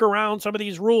and work around some of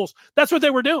these rules? That's what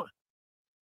they were doing.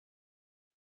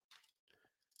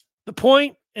 The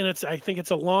point, and I think it's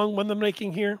a long one I'm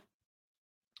making here,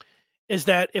 is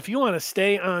that if you want to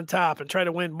stay on top and try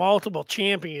to win multiple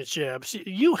championships,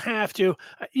 you have to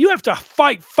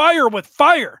fight fire with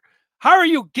fire. How are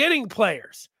you getting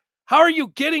players? How are you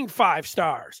getting 5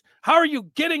 stars? How are you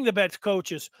getting the best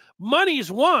coaches? Money's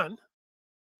one.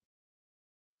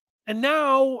 And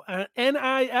now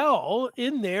NIL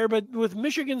in there, but with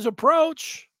Michigan's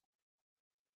approach,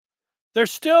 they're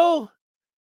still,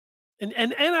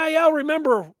 and NIL,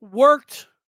 remember, worked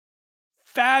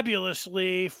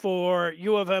fabulously for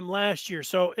U of M last year.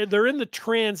 So they're in the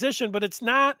transition, but it's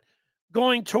not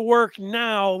going to work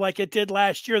now like it did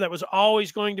last year. That was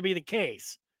always going to be the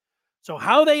case. So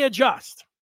how they adjust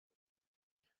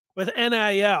with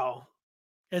NIL,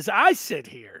 as I sit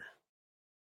here,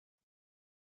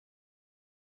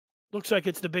 looks like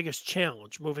it's the biggest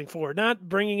challenge moving forward. Not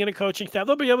bringing in a coaching staff.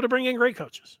 They'll be able to bring in great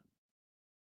coaches.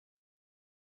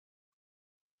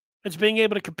 It's being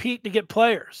able to compete to get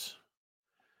players.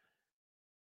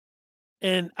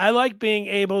 And I like being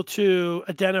able to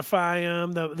identify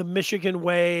them the Michigan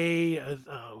way,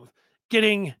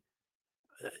 getting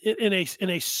in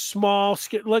a small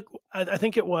scale. Like I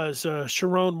think it was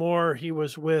Sherrone Moore. He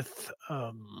was with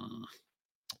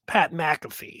Pat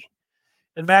McAfee,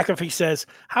 and McAfee says,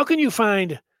 "How can you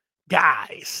find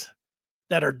guys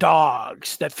that are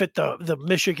dogs that fit the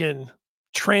Michigan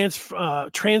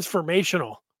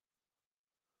transformational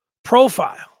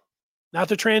profile, not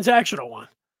the transactional one?"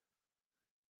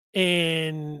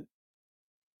 And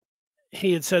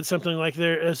he had said something like,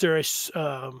 is there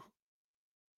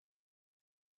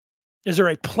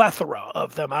a plethora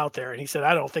of them out there? And he said,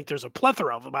 I don't think there's a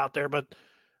plethora of them out there, but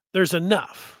there's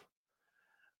enough.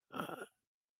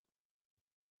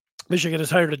 Michigan has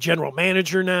hired a general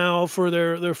manager now for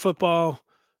their football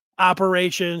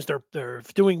operations. They're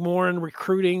doing more in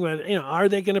recruiting. But, are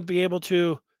they going to be able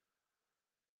to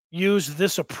use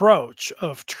this approach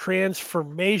of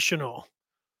transformational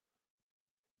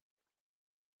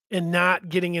and not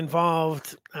getting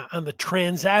involved on the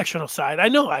transactional side? I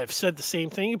know I've said the same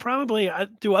thing. Probably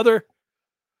do other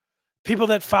people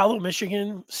that follow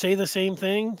Michigan say the same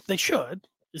thing? They should.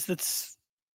 It's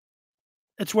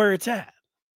where it's at.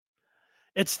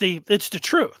 It's the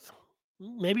truth.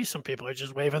 Maybe some people are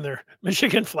just waving their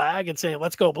Michigan flag and saying,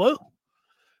 let's go blue.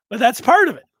 But that's part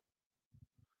of it.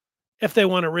 If they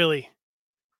want to really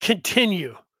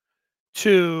continue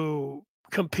to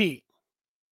compete.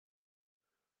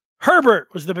 Herbert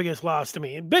was the biggest loss to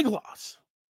me, a big loss.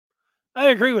 I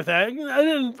agree with that.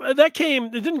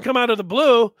 It didn't come out of the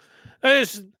blue. I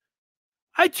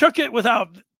took it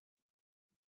without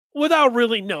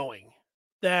really knowing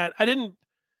that. I didn't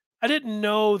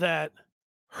know that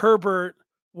Herbert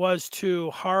was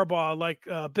to Harbaugh like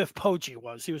Biff Poggi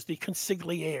was. He was the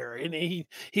consigliere, and he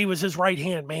was his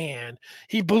right-hand man.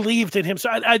 He believed in him. So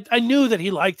I knew that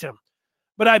he liked him.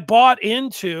 But I bought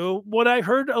into what I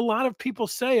heard a lot of people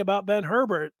say about Ben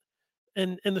Herbert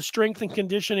and the strength and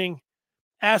conditioning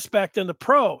aspect in the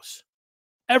pros.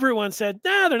 Everyone said,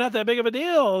 nah, they're not that big of a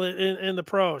deal in the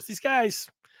pros. These guys,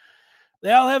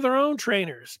 they all have their own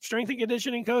trainers. Strength and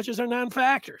conditioning coaches are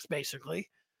non-factors, basically,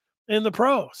 in the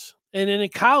pros. And in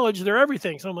college, they're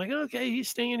everything. So I'm like, okay, he's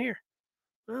staying here.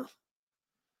 Well,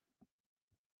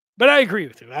 but I agree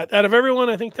with you. Out of everyone,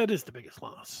 I think that is the biggest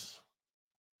loss.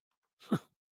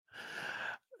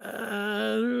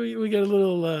 We got a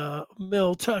little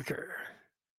Mel Tucker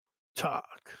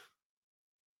talk.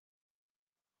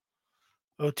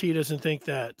 OT doesn't think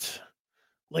that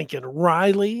Lincoln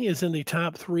Riley is in the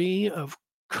top 3 of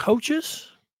coaches.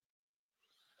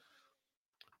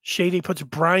 Shady puts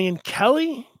Brian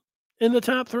Kelly in the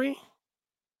top 3.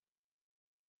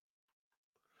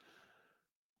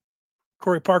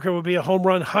 Corey Parker would be a home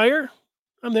run hire.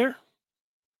 I'm there.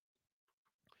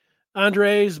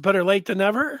 Andre's better late than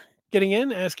never getting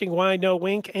in, asking why no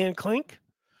Wink and Clink.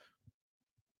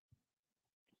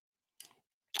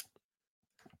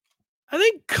 I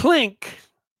think Clink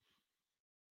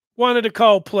wanted to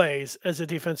call plays as a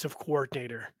defensive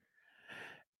coordinator.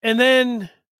 And then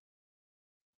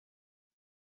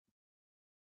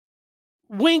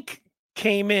Wink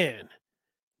came in.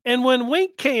 And when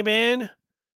Wink came in,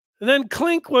 then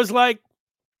Clink was like,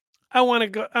 I want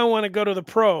to go to the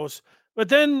pros. But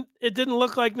then it didn't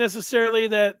look like necessarily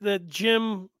that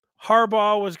Jim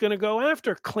Harbaugh was going to go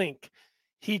after Clink.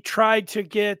 He tried to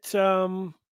get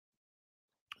Jordan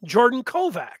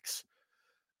Kovacs,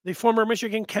 the former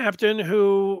Michigan captain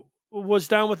who was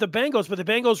down with the Bengals, but the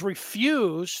Bengals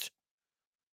refused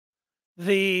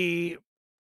the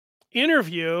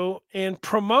interview and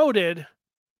promoted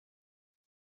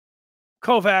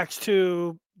Kovacs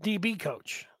to DB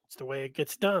coach. It's the way it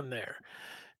gets done there.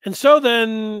 And so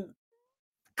then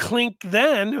Clink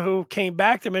then, who came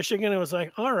back to Michigan and was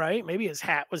like, all right, maybe his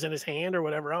hat was in his hand or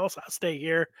whatever else. I'll stay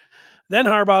here. Then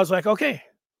Harbaugh was like, okay,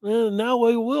 now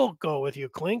we will go with you,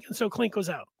 Clink. And so Clink was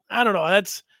out. I don't know.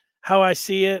 That's how I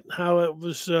see it, how it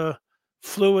was a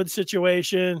fluid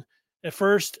situation. At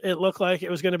first, it looked like it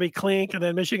was going to be Clink, and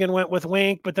then Michigan went with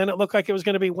Wink, but then it looked like it was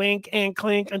going to be Wink and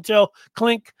Clink until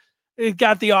Clink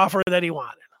got the offer that he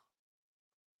wanted.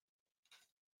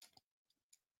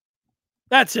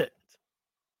 That's it.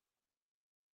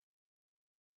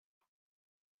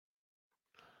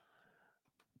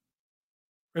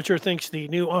 Richard thinks the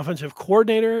new offensive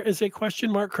coordinator is a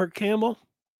question mark, Kirk Campbell.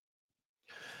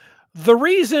 The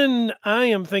reason I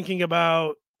am thinking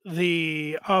about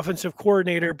the offensive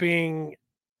coordinator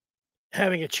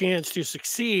having a chance to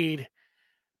succeed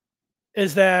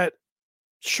is that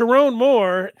Sherrone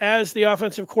Moore, as the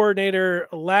offensive coordinator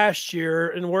last year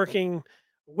and working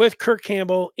with Kirk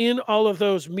Campbell in all of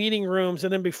those meeting rooms,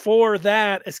 and then before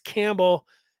that, as Campbell,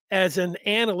 as an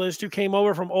analyst who came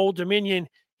over from Old Dominion,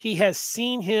 he has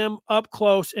seen him up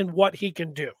close and what he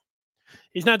can do.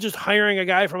 He's not just hiring a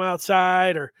guy from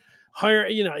outside or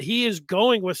he is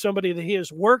going with somebody that he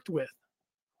has worked with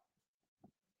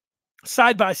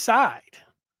side by side.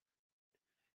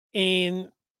 And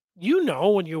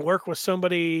when you work with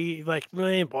somebody like,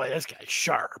 man, boy, this guy's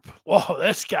sharp. Whoa,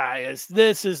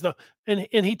 and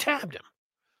he tabbed him.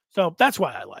 So that's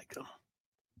why I like him.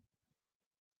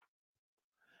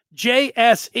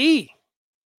 JSE.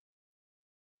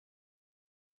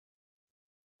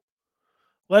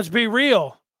 Let's be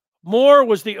real. Moore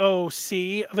was the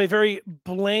OC of a very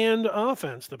bland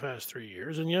offense the past 3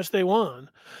 years. And yes, they won.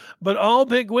 But all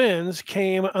big wins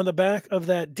came on the back of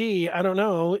that D. I don't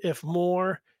know if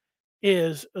Moore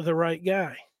is the right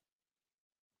guy.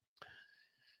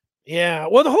 Yeah.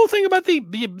 Well, the whole thing about the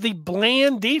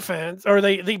bland defense or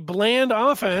the bland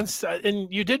offense,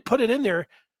 and you did put it in there.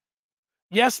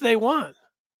 Yes, they won.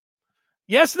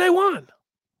 Yes, they won.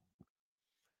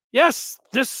 Yes,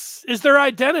 this is their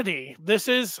identity. This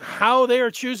is how they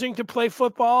are choosing to play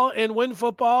football and win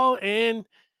football, and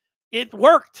it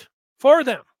worked for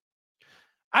them.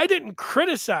 I didn't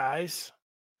criticize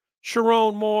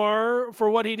Sherrone Moore for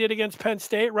what he did against Penn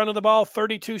State, running the ball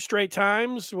 32 straight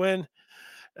times when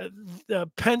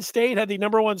Penn State had the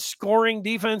number one scoring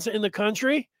defense in the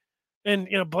country. And,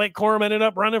 Blake Corum ended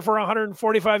up running for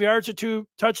 145 yards or 2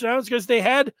 touchdowns because they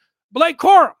had Blake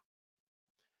Corum.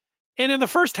 And in the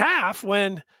first half,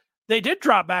 when they did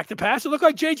drop back to pass, it looked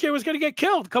like JJ was going to get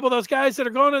killed. A couple of those guys that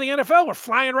are going to the NFL were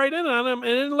flying right in on him,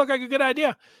 and it didn't look like a good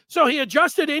idea. So he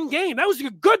adjusted in game. That was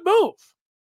a good move.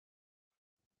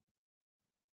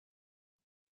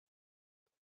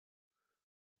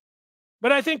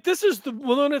 But I think this is the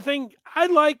one thing I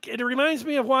like. It reminds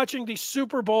me of watching the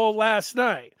Super Bowl last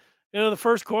night. The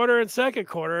first quarter and second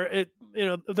quarter,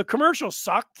 the commercials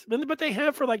sucked, but they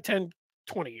have for like 10,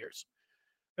 20 years,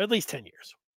 at least 10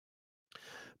 years.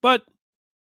 But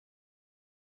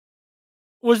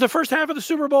was the first half of the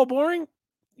Super Bowl boring?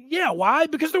 Yeah. Why?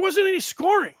 Because there wasn't any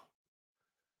scoring.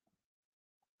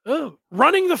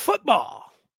 Running the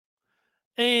football.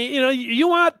 And, you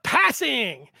want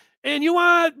passing and you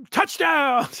want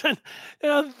touchdowns.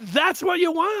 And, that's what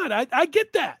you want. I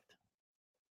get that.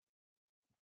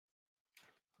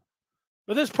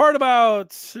 But this part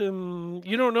about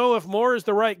you don't know if Moore is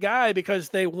the right guy because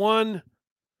they won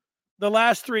the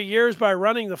last 3 years by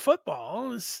running the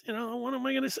football is, what am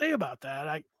I going to say about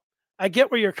that? I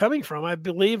get where you're coming from. I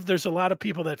believe there's a lot of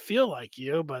people that feel like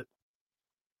you, but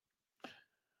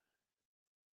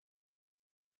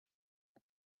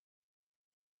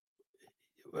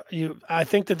I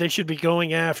think that they should be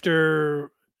going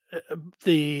after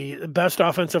the best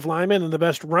offensive linemen and the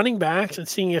best running backs and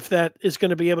seeing if that is going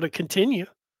to be able to continue.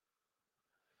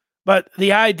 But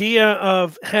the idea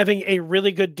of having a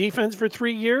really good defense for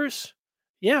 3 years,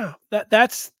 yeah,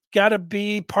 that's got to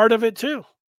be part of it too.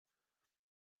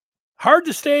 Hard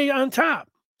to stay on top.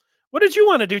 What did you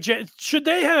want to do, Jay? Should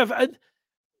they have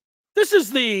This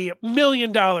is the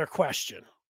 $1,000,000 question.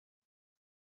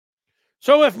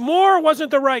 So if Moore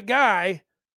wasn't the right guy,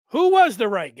 who was the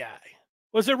right guy?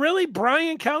 Was it really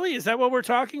Brian Kelly? Is that what we're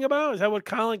talking about? Is that what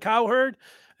Colin Cowherd,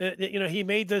 he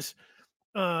made this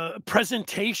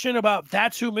presentation about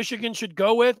that's who Michigan should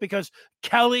go with because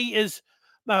Kelly is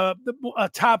a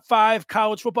top 5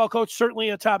 college football coach, certainly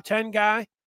a top 10 guy.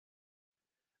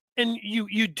 And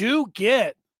you do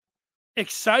get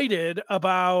excited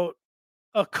about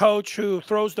a coach who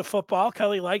throws the football.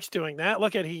 Kelly likes doing that.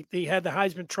 Look at he had the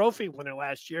Heisman Trophy winner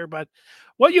last year. But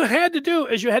what you had to do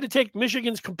is you had to take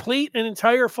Michigan's complete and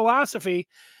entire philosophy,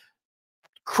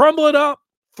 crumble it up,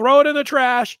 throw it in the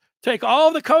trash, take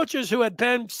all the coaches who had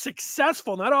been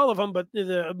successful, not all of them, but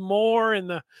the Moore and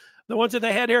the ones that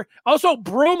they had here, also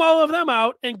broom all of them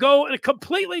out and go in a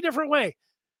completely different way.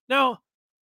 Now,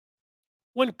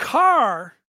 when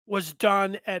Carr was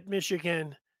done at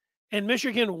Michigan, and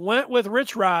Michigan went with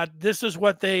Rich Rod, this is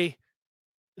what they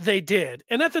did.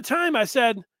 And at the time I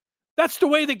said, that's the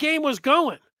way the game was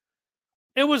going.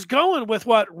 It was going with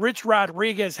what Rich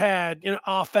Rodriguez had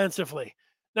offensively.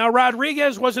 Now,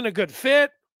 Rodriguez wasn't a good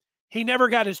fit. He never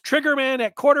got his trigger man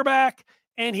at quarterback,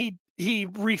 and he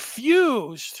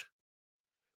refused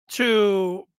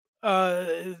to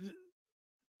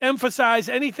emphasize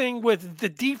anything with the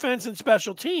defense and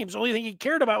special teams. The only thing he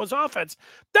cared about was offense.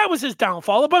 That was his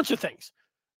downfall. A bunch of things: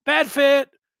 bad fit,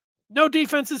 no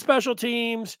defense and special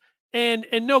teams, and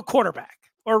no quarterback.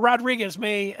 Or Rodriguez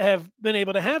may have been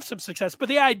able to have some success, but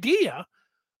the idea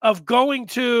of going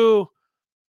to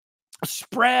a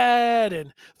spread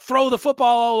and throw the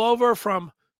football all over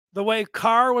from the way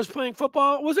Carr was playing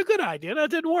football was a good idea.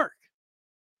 That didn't work.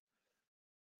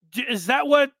 Is that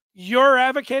what you're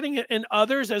advocating and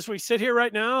others as we sit here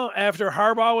right now after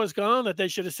Harbaugh was gone, that they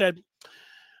should have said,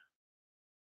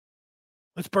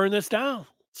 let's burn this down,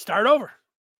 start over,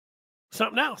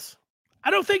 something else?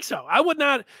 I don't think so. I would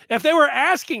not, if they were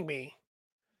asking me,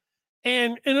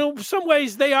 and in some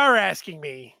ways they are asking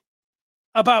me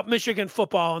about Michigan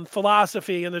football and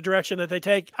philosophy and the direction that they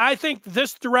take, I think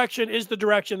this direction is the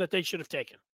direction that they should have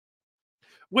taken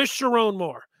with Sherrone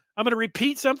Moore. I'm going to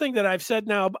repeat something that I've said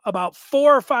now about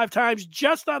 4 or 5 times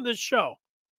just on this show.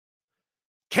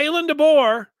 Kalen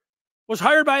DeBoer was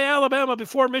hired by Alabama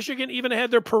before Michigan even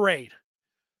had their parade.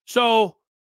 So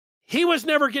he was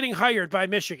never getting hired by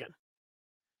Michigan.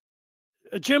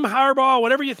 Jim Harbaugh,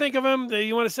 whatever you think of him,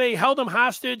 you want to say, held him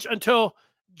hostage until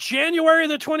January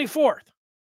the 24th.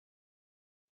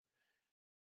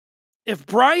 If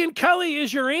Brian Kelly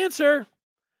is your answer,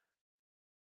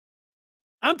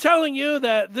 I'm telling you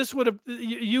that this would have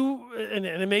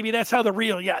and maybe that's how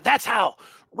that's how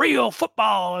real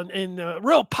football and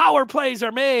real power plays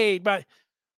are made. But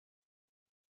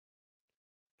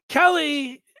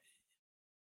Kelly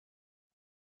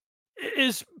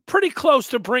is pretty close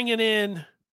to bringing in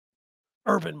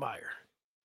Urban Meyer,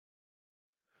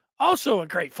 also a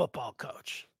great football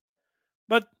coach.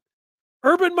 But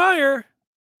Urban Meyer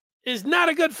is not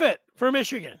a good fit for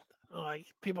Michigan. Like,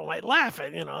 people might laugh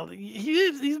at,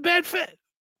 he's a bad fit.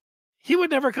 He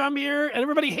would never come here, and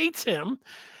everybody hates him.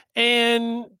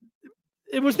 And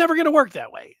it was never going to work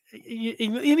that way.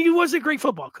 He was a great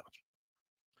football coach.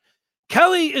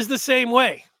 Kelly is the same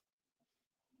way.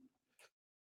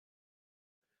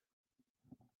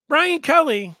 Brian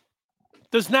Kelly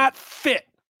does not fit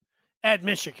at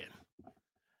Michigan.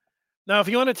 Now, if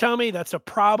you want to tell me that's a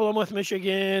problem with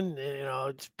Michigan,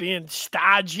 it's being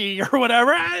stodgy or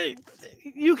whatever,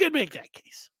 you could make that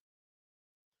case.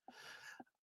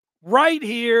 Right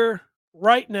here,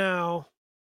 right now,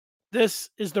 this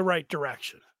is the right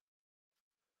direction.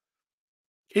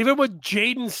 Even with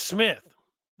Jaden Smith,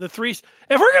 the 3, if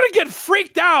we're going to get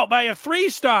freaked out by a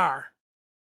 3-star,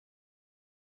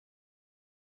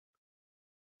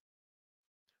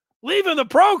 leaving the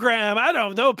program, I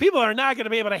don't know. People are not going to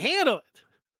be able to handle it.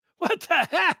 What the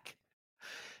heck?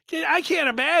 I can't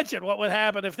imagine what would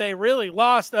happen if they really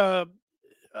lost. I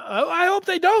hope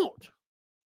they don't.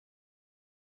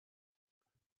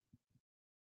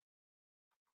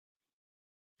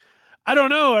 I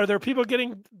don't know. Are there people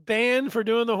getting banned for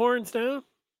doing the horns down?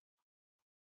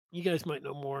 You guys might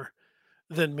know more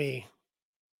than me.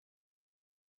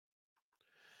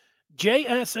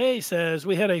 JSA says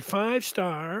we had a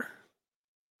 5-star,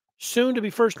 soon to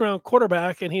be first-round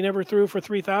quarterback, and he never threw for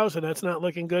 3,000. That's not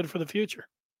looking good for the future.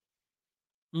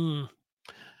 Well,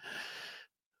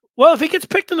 if he gets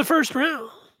picked in the first round,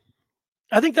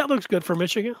 I think that looks good for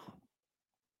Michigan.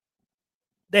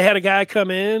 They had a guy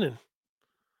come in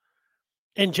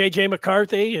and JJ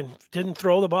McCarthy and didn't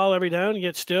throw the ball every down,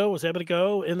 yet still was able to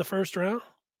go in the first round.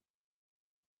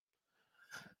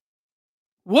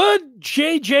 Would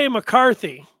JJ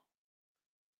McCarthy,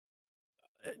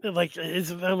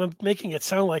 I'm making it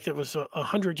sound like it was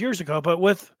 100 years ago, but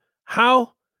with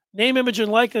how name, image,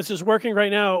 and likeness is working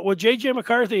right now, would JJ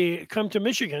McCarthy come to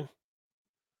Michigan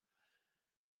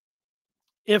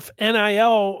if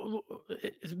NIL,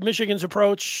 Michigan's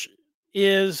approach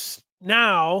is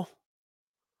now,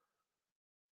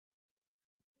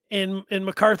 and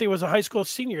McCarthy was a high school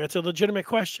senior? It's a legitimate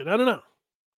question. I don't know.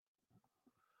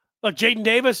 Look, Jaden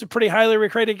Davis, a pretty highly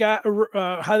rated guy.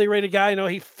 Highly rated guy. I know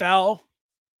he fell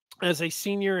as a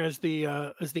senior as the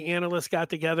analysts got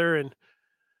together and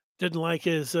didn't like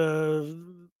his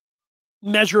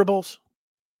measurables.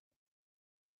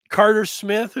 Carter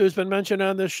Smith, who's been mentioned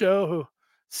on this show, who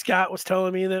Scott was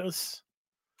telling me that was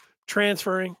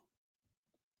transferring,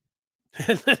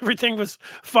 and everything was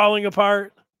falling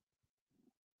apart.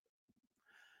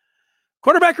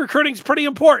 Quarterback recruiting is pretty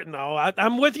important, though.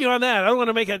 I'm with you on that. I don't want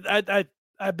to make it.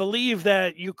 I believe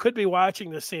that you could be watching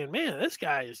this saying, "Man, this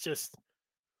guy's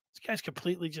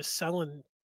completely just selling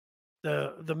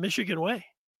the Michigan way.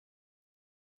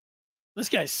 This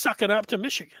guy's sucking up to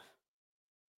Michigan."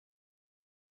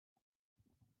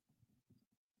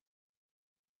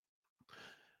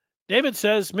 David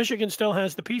says Michigan still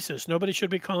has the pieces. Nobody should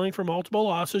be calling for multiple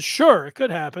losses. Sure, it could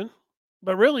happen,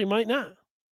 but really might not.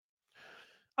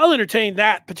 I'll entertain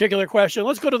that particular question.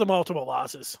 Let's go to the multiple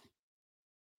losses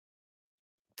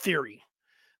theory.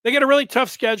 They get a really tough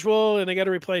schedule and they got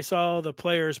to replace all the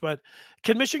players, but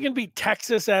can Michigan beat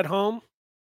Texas at home?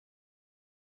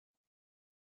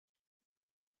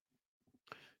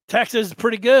 Texas is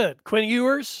pretty good. Quinn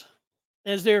Ewers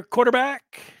as their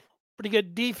quarterback. Pretty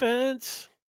good defense.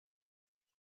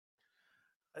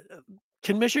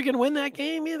 Can Michigan win that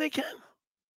game? Yeah, they can.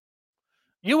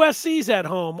 USC's at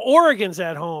home. Oregon's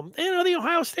at home. The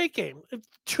Ohio State game.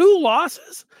 2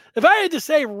 losses. If I had to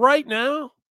say right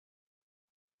now,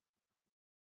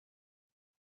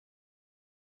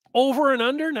 over and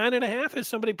under 9.5, is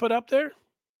somebody put up there?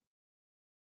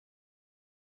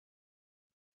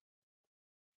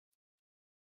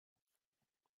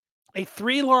 A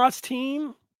 3-loss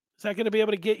team, is that going to be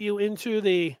able to get you into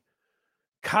the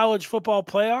college football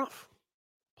playoff?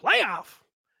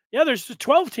 Yeah, there's a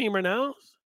 12-teamer now.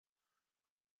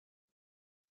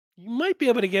 You might be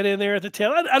able to get in there at the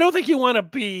tail. I don't think you want to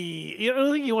be. I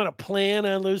don't think you want to plan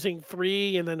on losing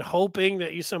 3 and then hoping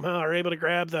that you somehow are able to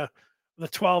grab the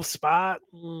 12th spot.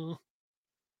 No.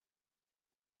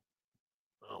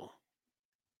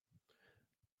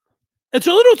 It's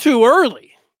a little too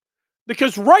early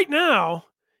because right now,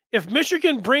 if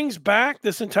Michigan brings back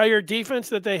this entire defense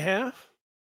that they have,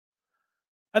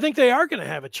 I think they are going to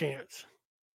have a chance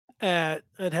at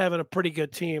having a pretty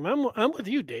good team. I'm with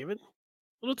you, David.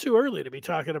 A little too early to be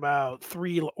talking about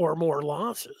 3 or more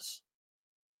losses.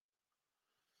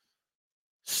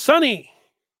 Sonny,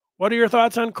 what are your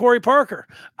thoughts on Corey Parker?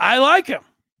 I like him.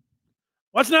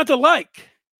 What's not to like?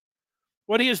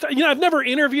 What he is, I've never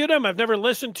interviewed him. I've never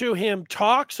listened to him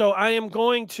talk. So I am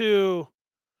going to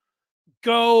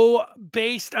go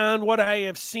based on what I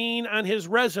have seen on his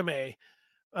resume.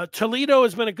 Toledo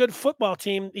has been a good football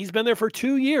team. He's been there for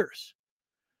 2 years.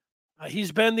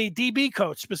 He's been the DB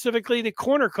coach, specifically the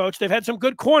corner coach. They've had some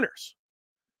good corners.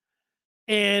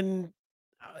 And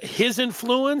his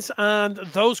influence on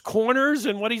those corners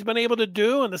and what he's been able to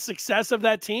do and the success of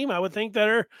that team, I would think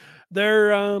they're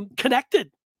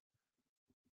connected.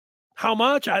 How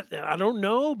much? I don't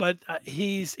know, but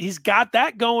he's got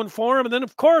that going for him. And then,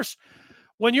 of course,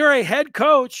 when you're a head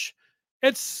coach,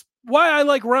 it's why I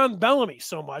like Ron Bellamy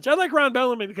so much. I like Ron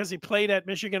Bellamy because he played at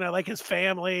Michigan. I like his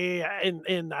family,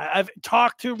 and I've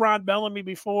talked to Ron Bellamy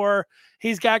before.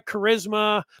 He's got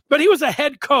charisma, but he was a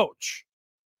head coach.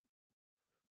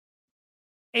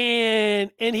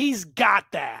 And he's got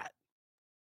that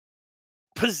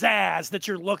pizzazz that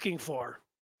you're looking for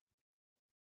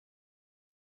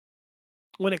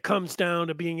when it comes down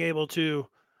to being able to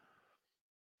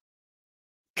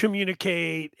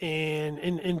communicate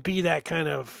and be that kind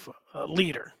of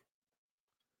leader.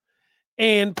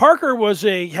 And Parker was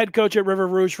a head coach at River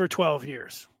Rouge for 12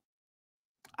 years.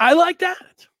 I like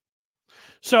that.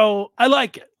 So I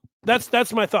like it.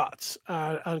 That's my thoughts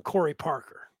on Corey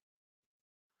Parker.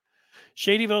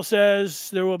 Shadyville says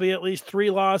there will be at least 3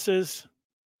 losses: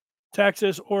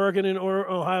 Texas, Oregon, and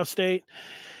Ohio State.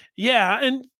 Yeah,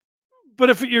 but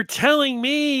if you're telling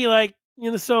me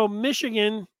so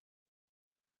Michigan,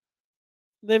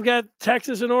 they've got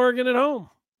Texas and Oregon at home.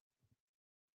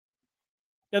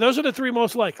 Yeah, those are the 3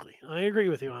 most likely. I agree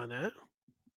with you on that.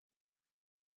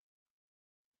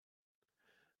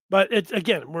 But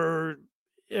are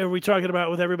we talking about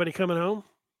with everybody coming home?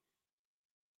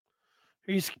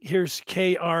 Here's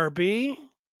KRB.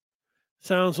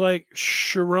 Sounds like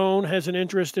Sherrone has an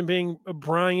interest in being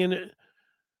Brian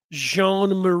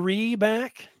Jean-Marie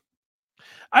back.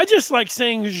 I just like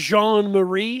saying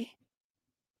Jean-Marie.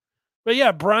 But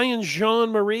yeah, Brian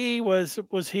Jean-Marie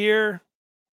was here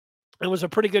and was a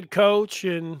pretty good coach,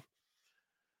 and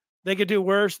they could do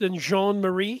worse than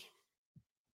Jean-Marie.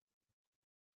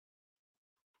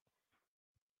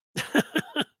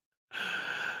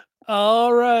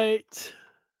 All right.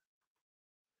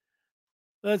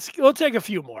 We'll take a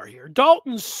few more here.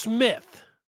 Dalton Smith.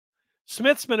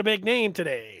 Smith's been a big name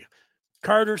today.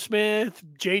 Carter Smith,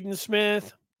 Jaden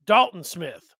Smith, Dalton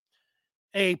Smith.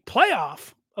 A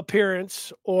playoff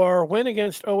appearance or win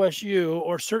against OSU,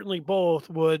 or certainly both,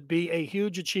 would be a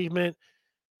huge achievement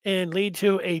and lead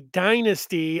to a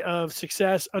dynasty of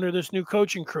success under this new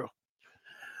coaching crew.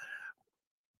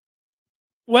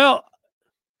 Well,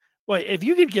 wait, if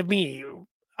you could give me,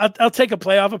 I'll take a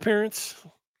playoff appearance.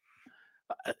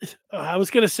 I was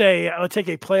going to say I would take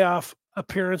a playoff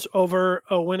appearance over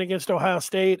a win against Ohio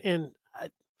State, and I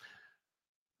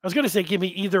was going to say give me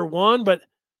either one, but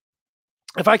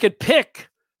if I could pick,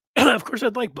 of course,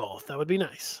 I'd like both. That would be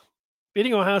nice.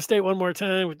 Beating Ohio State one more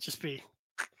time would just be,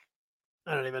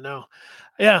 I don't even know.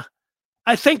 Yeah.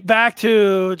 I think back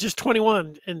to just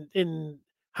 21 and in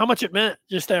how much it meant,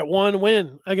 just that one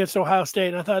win against Ohio State.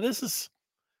 And I thought, this is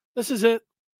it.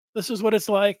 This is what it's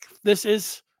like. This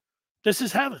is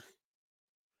heaven.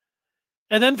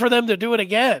 And then for them to do it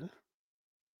again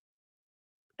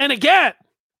and again,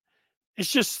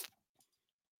 it's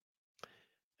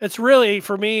really,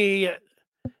 for me,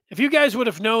 if you guys would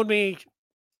have known me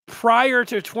prior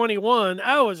to 21,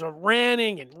 I was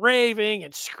ranting and raving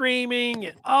and screaming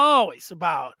and always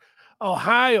about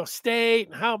Ohio State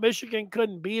and how Michigan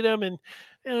couldn't beat them. And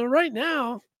right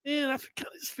now, man, I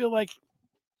just feel like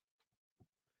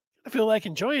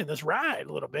enjoying this ride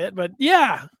a little bit. But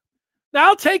yeah, now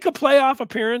I'll take a playoff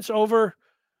appearance over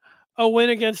a win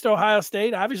against Ohio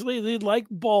State. Obviously, they'd like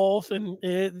both, and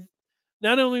it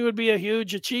not only would be a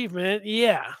huge achievement,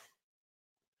 yeah.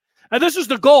 And this is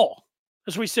the goal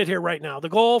as we sit here right now. The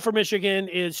goal for Michigan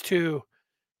is to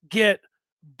get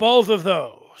both of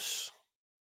those.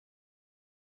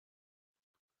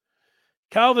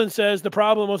 Calvin says the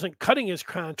problem wasn't cutting his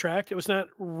contract. It was not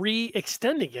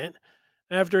re-extending it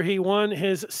after he won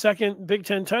his second Big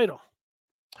Ten title.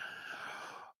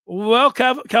 Well,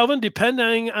 Calvin,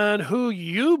 depending on who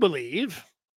you believe,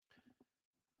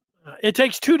 it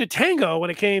takes two to tango when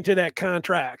it came to that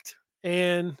contract.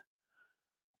 And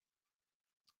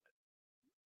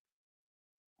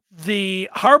the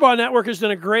Harbaugh Network has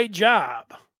done a great job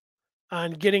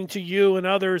on getting to you and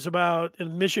others about if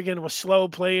Michigan was slow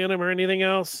playing them or anything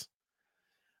else.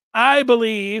 I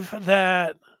believe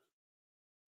that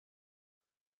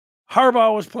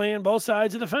Harbaugh was playing both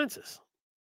sides of the fences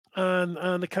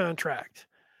on the contract.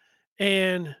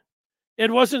 And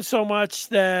it wasn't so much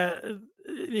that,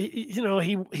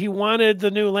 he wanted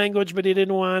the new language, but he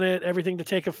didn't want everything to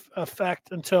take effect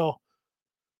until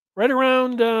right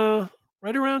around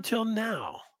till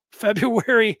now.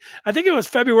 February, I think it was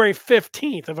February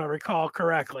 15th, if I recall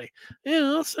correctly.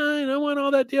 Yeah, I'll sign. I want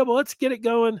all that deal, but let's get it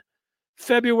going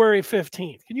February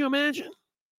 15th. Can you imagine?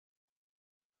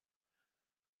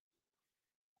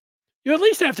 You at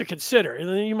least have to consider. And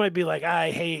then you might be like,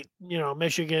 I hate,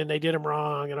 Michigan. They did them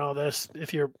wrong and all this,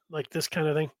 if you're like this kind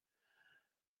of thing.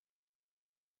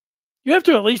 You have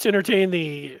to at least entertain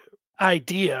the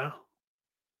idea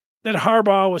that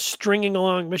Harbaugh was stringing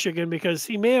along Michigan because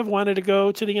he may have wanted to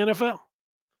go to the NFL.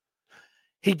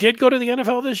 He did go to the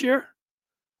NFL this year.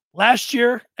 Last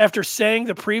year, after saying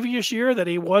the previous year that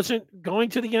he wasn't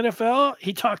going to the NFL,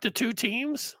 he talked to two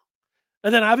teams.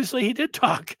 And then obviously he did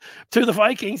talk to the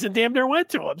Vikings and damn near went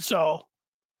to them. So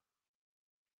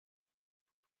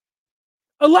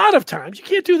a lot of times, you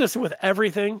can't do this with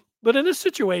everything, but in this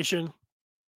situation,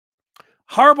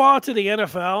 Harbaugh to the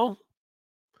NFL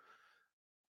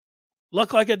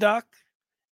looked like a duck.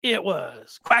 It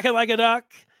was quacking like a duck.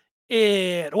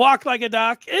 It walked like a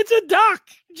duck. It's a duck.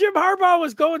 Jim Harbaugh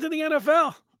was going to the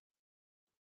NFL.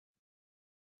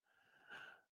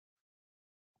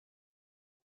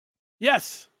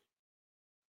 Yes.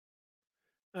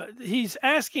 He's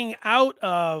asking out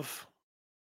of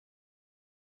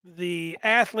the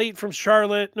athlete from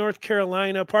Charlotte, North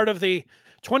Carolina, part of the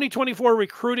 2024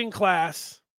 recruiting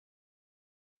class.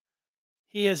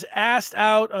 He is asked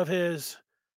out of his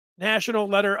national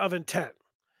letter of intent.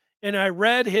 And I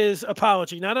read his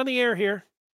apology, not on the air here,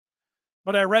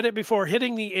 but I read it before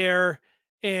hitting the air,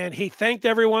 and he thanked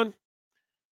everyone.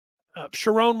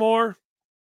 Sherrone Moore,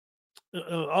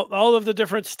 all of the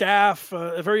different staff,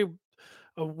 a very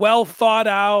a well thought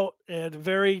out and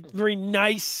very, very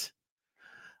nice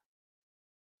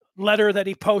letter that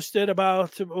he posted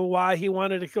about why he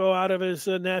wanted to go out of his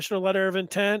national letter of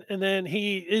intent. And then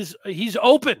he's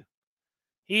open.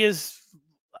 He is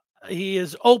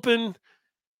open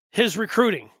his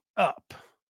recruiting up.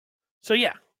 So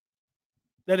yeah,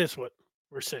 that is what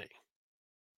we're saying.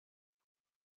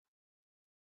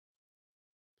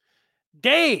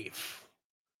 Dave,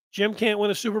 Jim can't win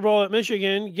a Super Bowl at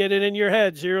Michigan. Get it in your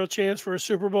head. 0 chance for a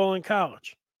Super Bowl in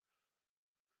college.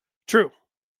 True.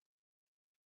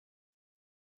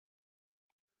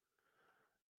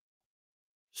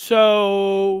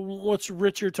 So what's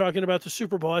Richard talking about the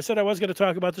Super Bowl? I said I was going to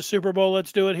talk about the Super Bowl.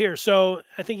 Let's do it here. So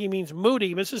I think he means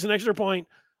Moody misses an extra point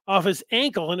off his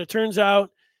ankle, and it turns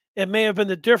out it may have been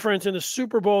the difference in the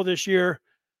Super Bowl this year.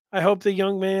 I hope the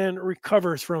young man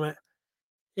recovers from it.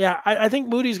 Yeah, I think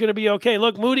Moody's going to be okay.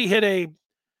 Look, Moody hit a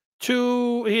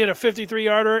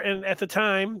 53-yarder, and at the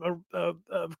time, a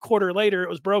quarter later, it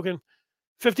was broken,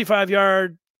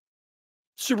 55-yard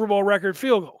Super Bowl record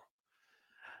field goal.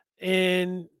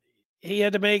 And he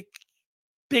had to make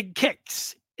big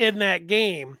kicks in that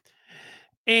game.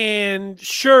 And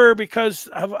sure, because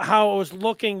of how it was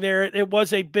looking there, it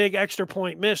was a big extra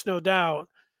point miss, no doubt.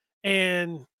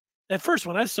 And at first,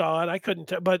 when I saw it, I couldn't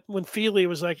tell. But when Feely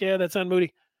was like, yeah, that's on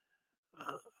Moody,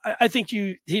 I think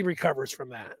he recovers from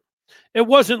that. It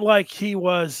wasn't like he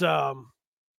was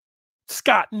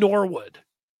Scott Norwood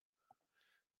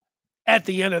at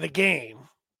the end of the game.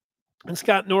 And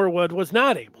Scott Norwood was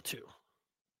not able to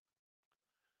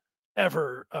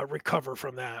ever recover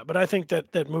from that. But I think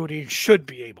that Moody should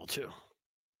be able to,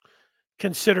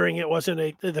 considering it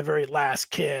wasn't the very last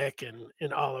kick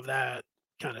and all of that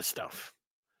kind of stuff.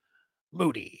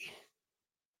 Moody.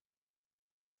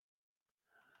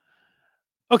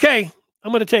 Okay,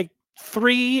 I'm going to take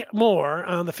 3 more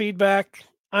on the feedback.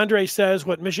 Andre says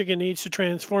what Michigan needs to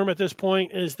transform at this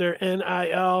point is their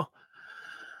NIL.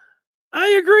 I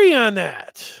agree on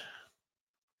that.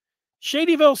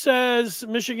 Shadyville says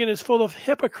Michigan is full of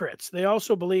hypocrites. They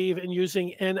also believe in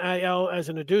using NIL as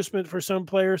an inducement for some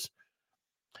players.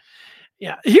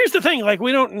 Yeah, here's the thing. Like,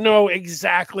 we don't know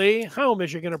exactly how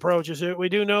Michigan approaches it. We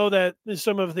do know that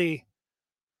some of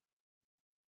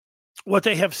what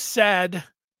they have said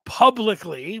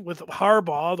publicly with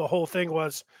Harbaugh, the whole thing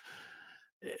was,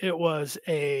 it was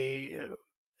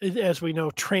as we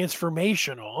know,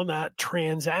 transformational, not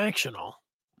transactional.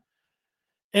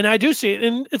 And I do see it,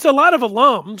 and it's a lot of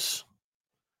alums,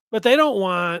 but they don't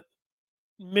want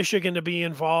Michigan to be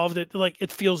involved.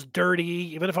 It feels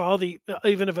dirty, even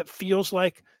if it feels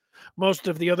like most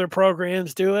of the other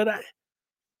programs do it.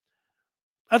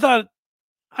 I thought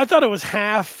it was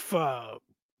half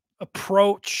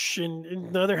approach,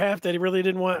 and the other half that he really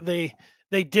didn't want. They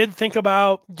did think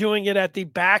about doing it at the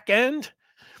back end,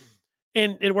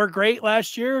 and it worked great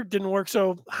last year. Didn't work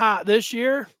so hot this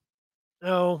year.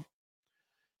 No,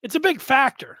 it's a big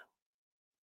factor.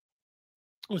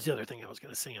 What was the other thing I was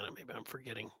going to say on it? Maybe I'm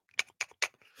forgetting.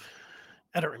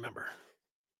 I don't remember.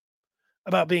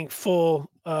 About being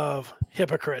full of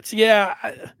hypocrites. Yeah.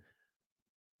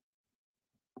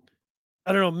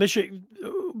 I don't know.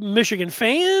 Michigan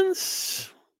fans,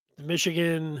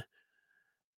 Michigan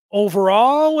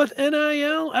overall with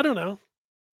NIL. I don't know.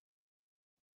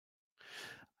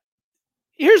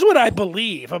 Here's what I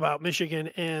believe about Michigan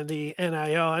and the NIL.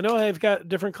 I know they've got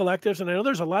different collectives, and I know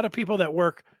there's a lot of people that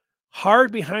work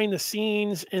hard behind the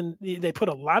scenes, and they put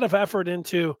a lot of effort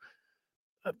into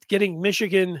getting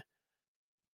Michigan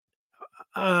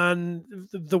on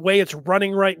the way it's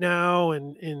running right now,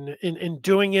 and in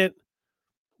doing it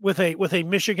with a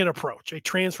Michigan approach, a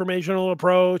transformational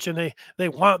approach, and they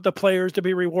want the players to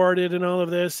be rewarded and all of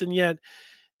this, and yet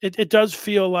it does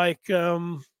feel like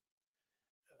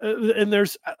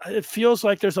it feels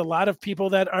like there's a lot of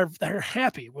people that are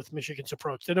happy with Michigan's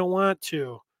approach. They don't want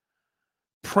to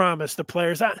promise the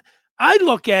players. I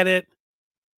look at it.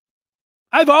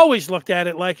 I've always looked at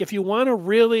it like, if you want to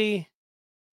really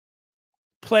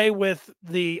play with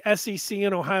the SEC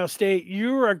and Ohio State,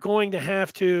 you are going to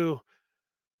have to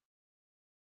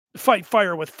fight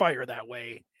fire with fire that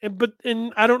way.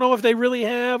 And I don't know if they really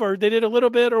have, or they did a little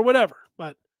bit or whatever,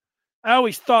 but I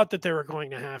always thought that they were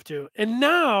going to have to. And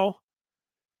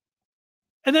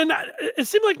then it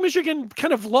seemed like Michigan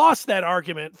kind of lost that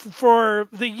argument for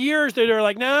the years that they're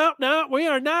like, no, we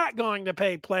are not going to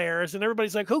pay players. And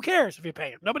everybody's like, who cares if you pay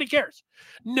them? Nobody cares.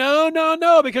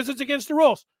 No, because it's against the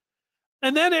rules.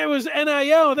 And then it was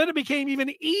NIL. And then it became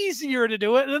even easier to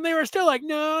do it. And then they were still like,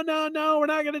 no, we're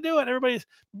not going to do it. And everybody's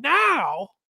now,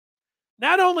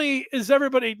 not only is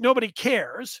nobody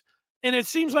cares, and it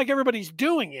seems like everybody's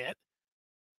doing it,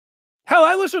 Hell,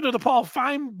 I listened to the Paul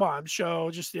Feinbaum show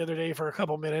just the other day for a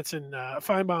couple minutes, and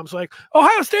Feinbaum's like,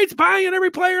 Ohio State's buying every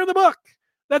player in the book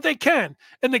that they can.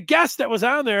 And the guest that was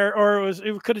on there, or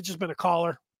it could have just been a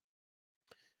caller,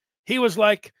 he was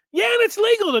like, yeah, and it's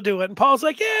legal to do it. And Paul's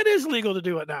like, yeah, it is legal to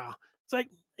do it now. It's like,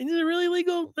 is it really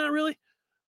legal? Not really.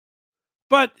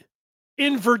 But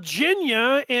in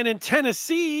Virginia and in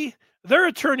Tennessee, their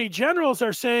attorney generals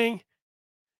are saying,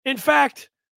 in fact,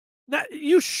 that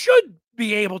you should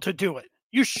be able to do it.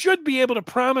 You should be able to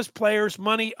promise players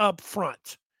money up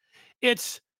front.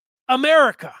 It's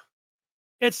America.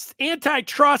 It's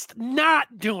antitrust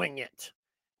not doing it.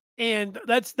 And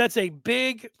that's a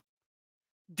big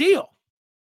deal.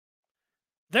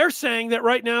 They're saying that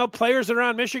right now, players that are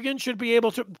on Michigan should be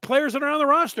able to, players that are on the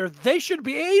roster, they should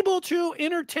be able to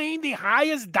entertain the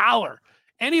highest dollar.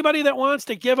 Anybody that wants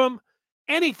to give them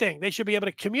anything, they should be able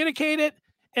to communicate it,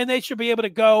 and they should be able to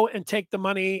go and take the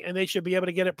money, and they should be able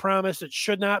to get it promised. It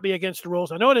should not be against the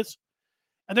rules. I know it is.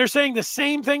 And they're saying the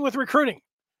same thing with recruiting,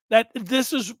 that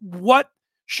this is what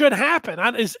should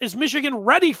happen. Is Michigan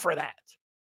ready for that?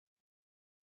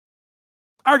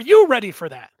 Are you ready for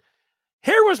that?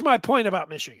 Here was my point about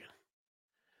Michigan.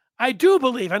 I do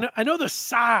believe, I know the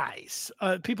size,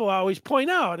 people always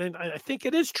point out, and I think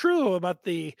it is true about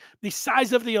the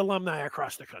size of the alumni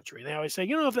across the country. They always say,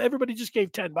 if everybody just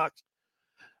gave $10,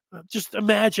 just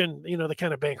imagine, the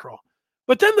kind of bankroll.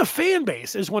 But then the fan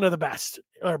base is one of the best,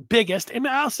 or biggest, and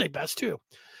I'll say best too.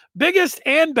 Biggest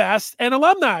and best, and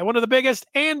alumni, one of the biggest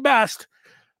and best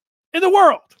in the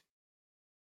world.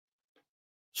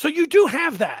 So you do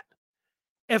have that.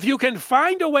 If you can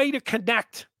find a way to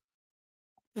connect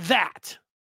that,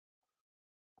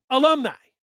 alumni,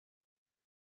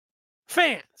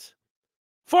 fans,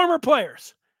 former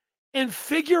players, and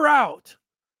figure out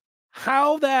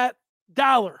how that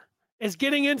dollar is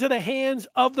getting into the hands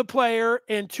of the player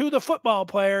and to the football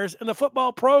players and the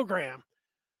football program,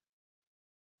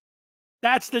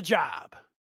 that's the job.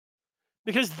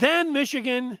 Because then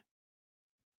Michigan,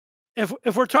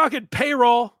 if we're talking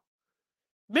payroll,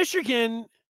 Michigan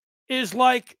is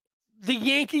like the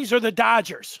Yankees or the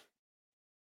Dodgers.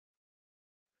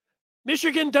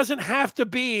 Michigan doesn't have to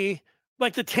be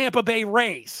like the Tampa Bay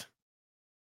Rays.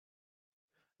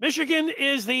 Michigan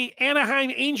is the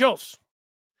Anaheim Angels.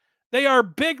 They are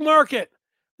big market.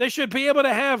 They should be able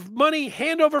to have money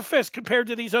hand over fist compared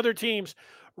to these other teams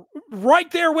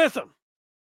right there with them.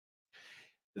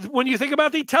 When you think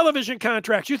about the television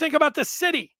contracts, you think about the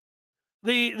city,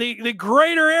 the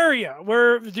greater area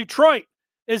where Detroit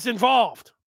is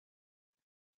involved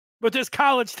with this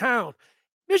college town.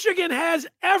 Michigan has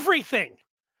everything.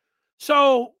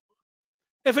 So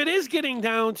if it is getting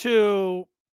down to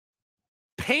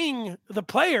paying the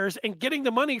players and getting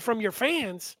the money from your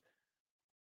fans,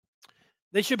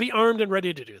 they should be armed and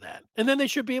ready to do that. And then they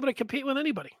should be able to compete with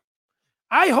anybody.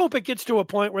 I hope it gets to a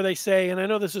point where they say, and I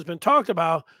know this has been talked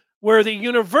about, where the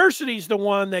university's the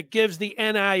one that gives the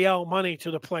NIL money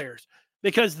to the players.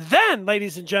 Because then,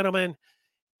 ladies and gentlemen,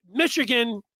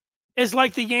 Michigan is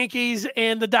like the Yankees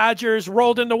and the Dodgers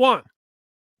rolled into one.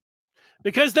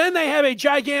 Because then they have a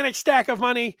gigantic stack of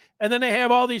money, and then they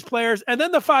have all these players, and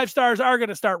then the 5 stars are going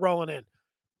to start rolling in.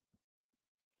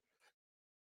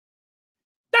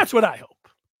 That's what I hope.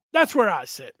 That's where I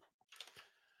sit.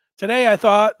 Today I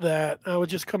thought that I would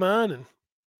just come on and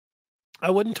I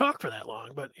wouldn't talk for that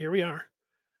long, but here we are,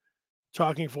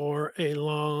 talking for a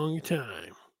long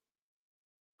time.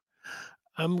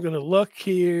 I'm going to look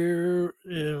here.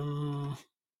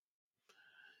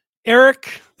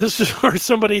 Eric, this is for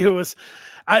somebody who was,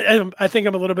 I think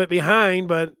I'm a little bit behind,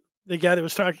 but the guy that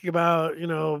was talking about,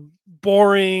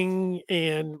 boring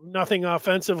and nothing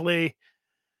offensively.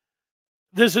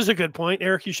 This is a good point.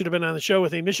 Eric, you should have been on the show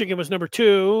with me. Michigan was number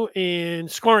 2 in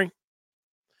scoring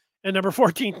and number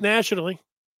 14th nationally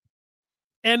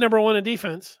and number 1 in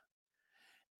defense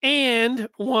and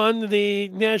won the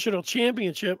national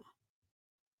championship.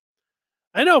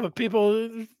 I know, but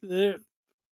people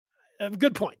have a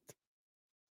good point.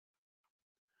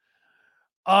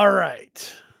 All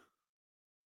right.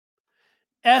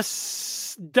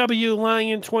 SW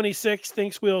Lion 26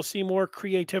 thinks we'll see more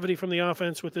creativity from the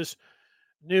offense with this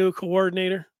new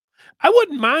coordinator. I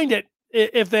wouldn't mind it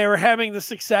if they were having the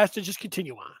success to just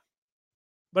continue on.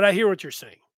 But I hear what you're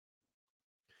saying.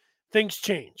 Things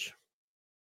change.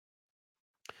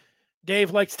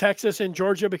 Dave likes Texas and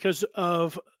Georgia because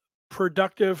of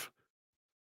productive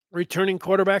returning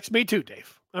quarterbacks. Me too,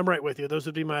 Dave. I'm right with you. Those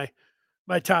would be my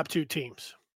top 2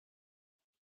 teams.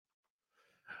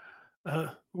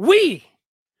 Hey,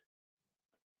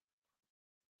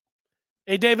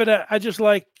 David, I just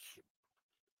like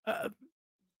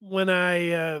when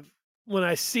when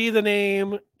I see the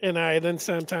name and I then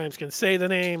sometimes can say the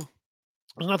name,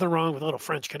 there's nothing wrong with a little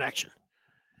French connection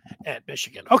at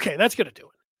Michigan. Okay, that's going to do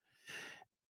it.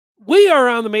 We are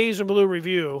on the Maize and Blue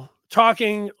Review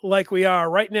talking like we are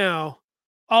right now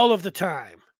all of the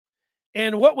time.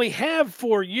 And what we have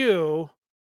for you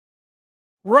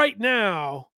right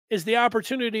now is the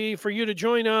opportunity for you to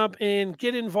join up and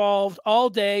get involved all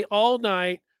day, all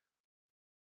night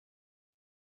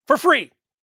for free.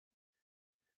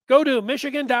 Go to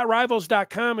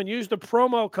michigan.rivals.com and use the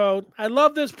promo code. I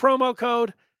love this promo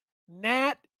code,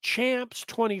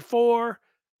 NatChamps24.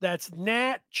 That's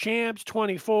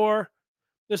NatChamps24.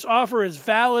 This offer is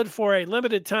valid for a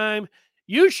limited time.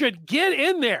 You should get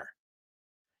in there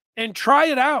and try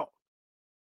it out.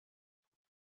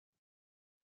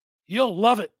 You'll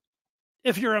love it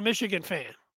if you're a Michigan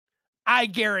fan. I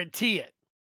guarantee it.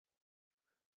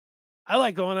 I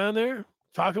like going on there,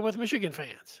 talking with Michigan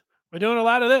fans. We're doing a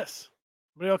lot of this.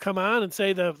 We'll come on and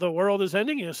say the world is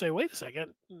ending. You'll say, wait a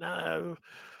second. No,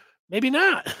 maybe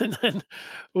not. And then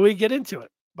we get into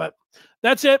it. But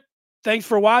that's it. Thanks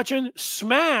for watching.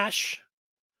 Smash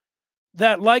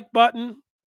that like button.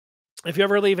 If you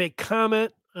ever leave a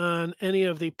comment on any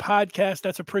of the podcasts,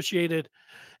 that's appreciated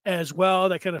as well.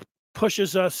 That kind of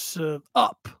pushes us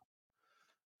up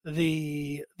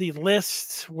the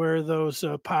list where those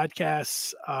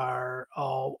podcasts are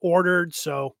all ordered.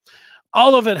 So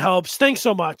all of it helps. Thanks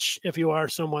so much if you are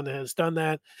someone that has done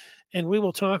that. And we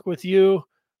will talk with you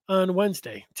on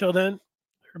Wednesday. Till then,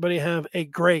 everybody have a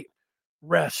great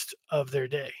rest of their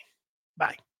day.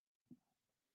 Bye.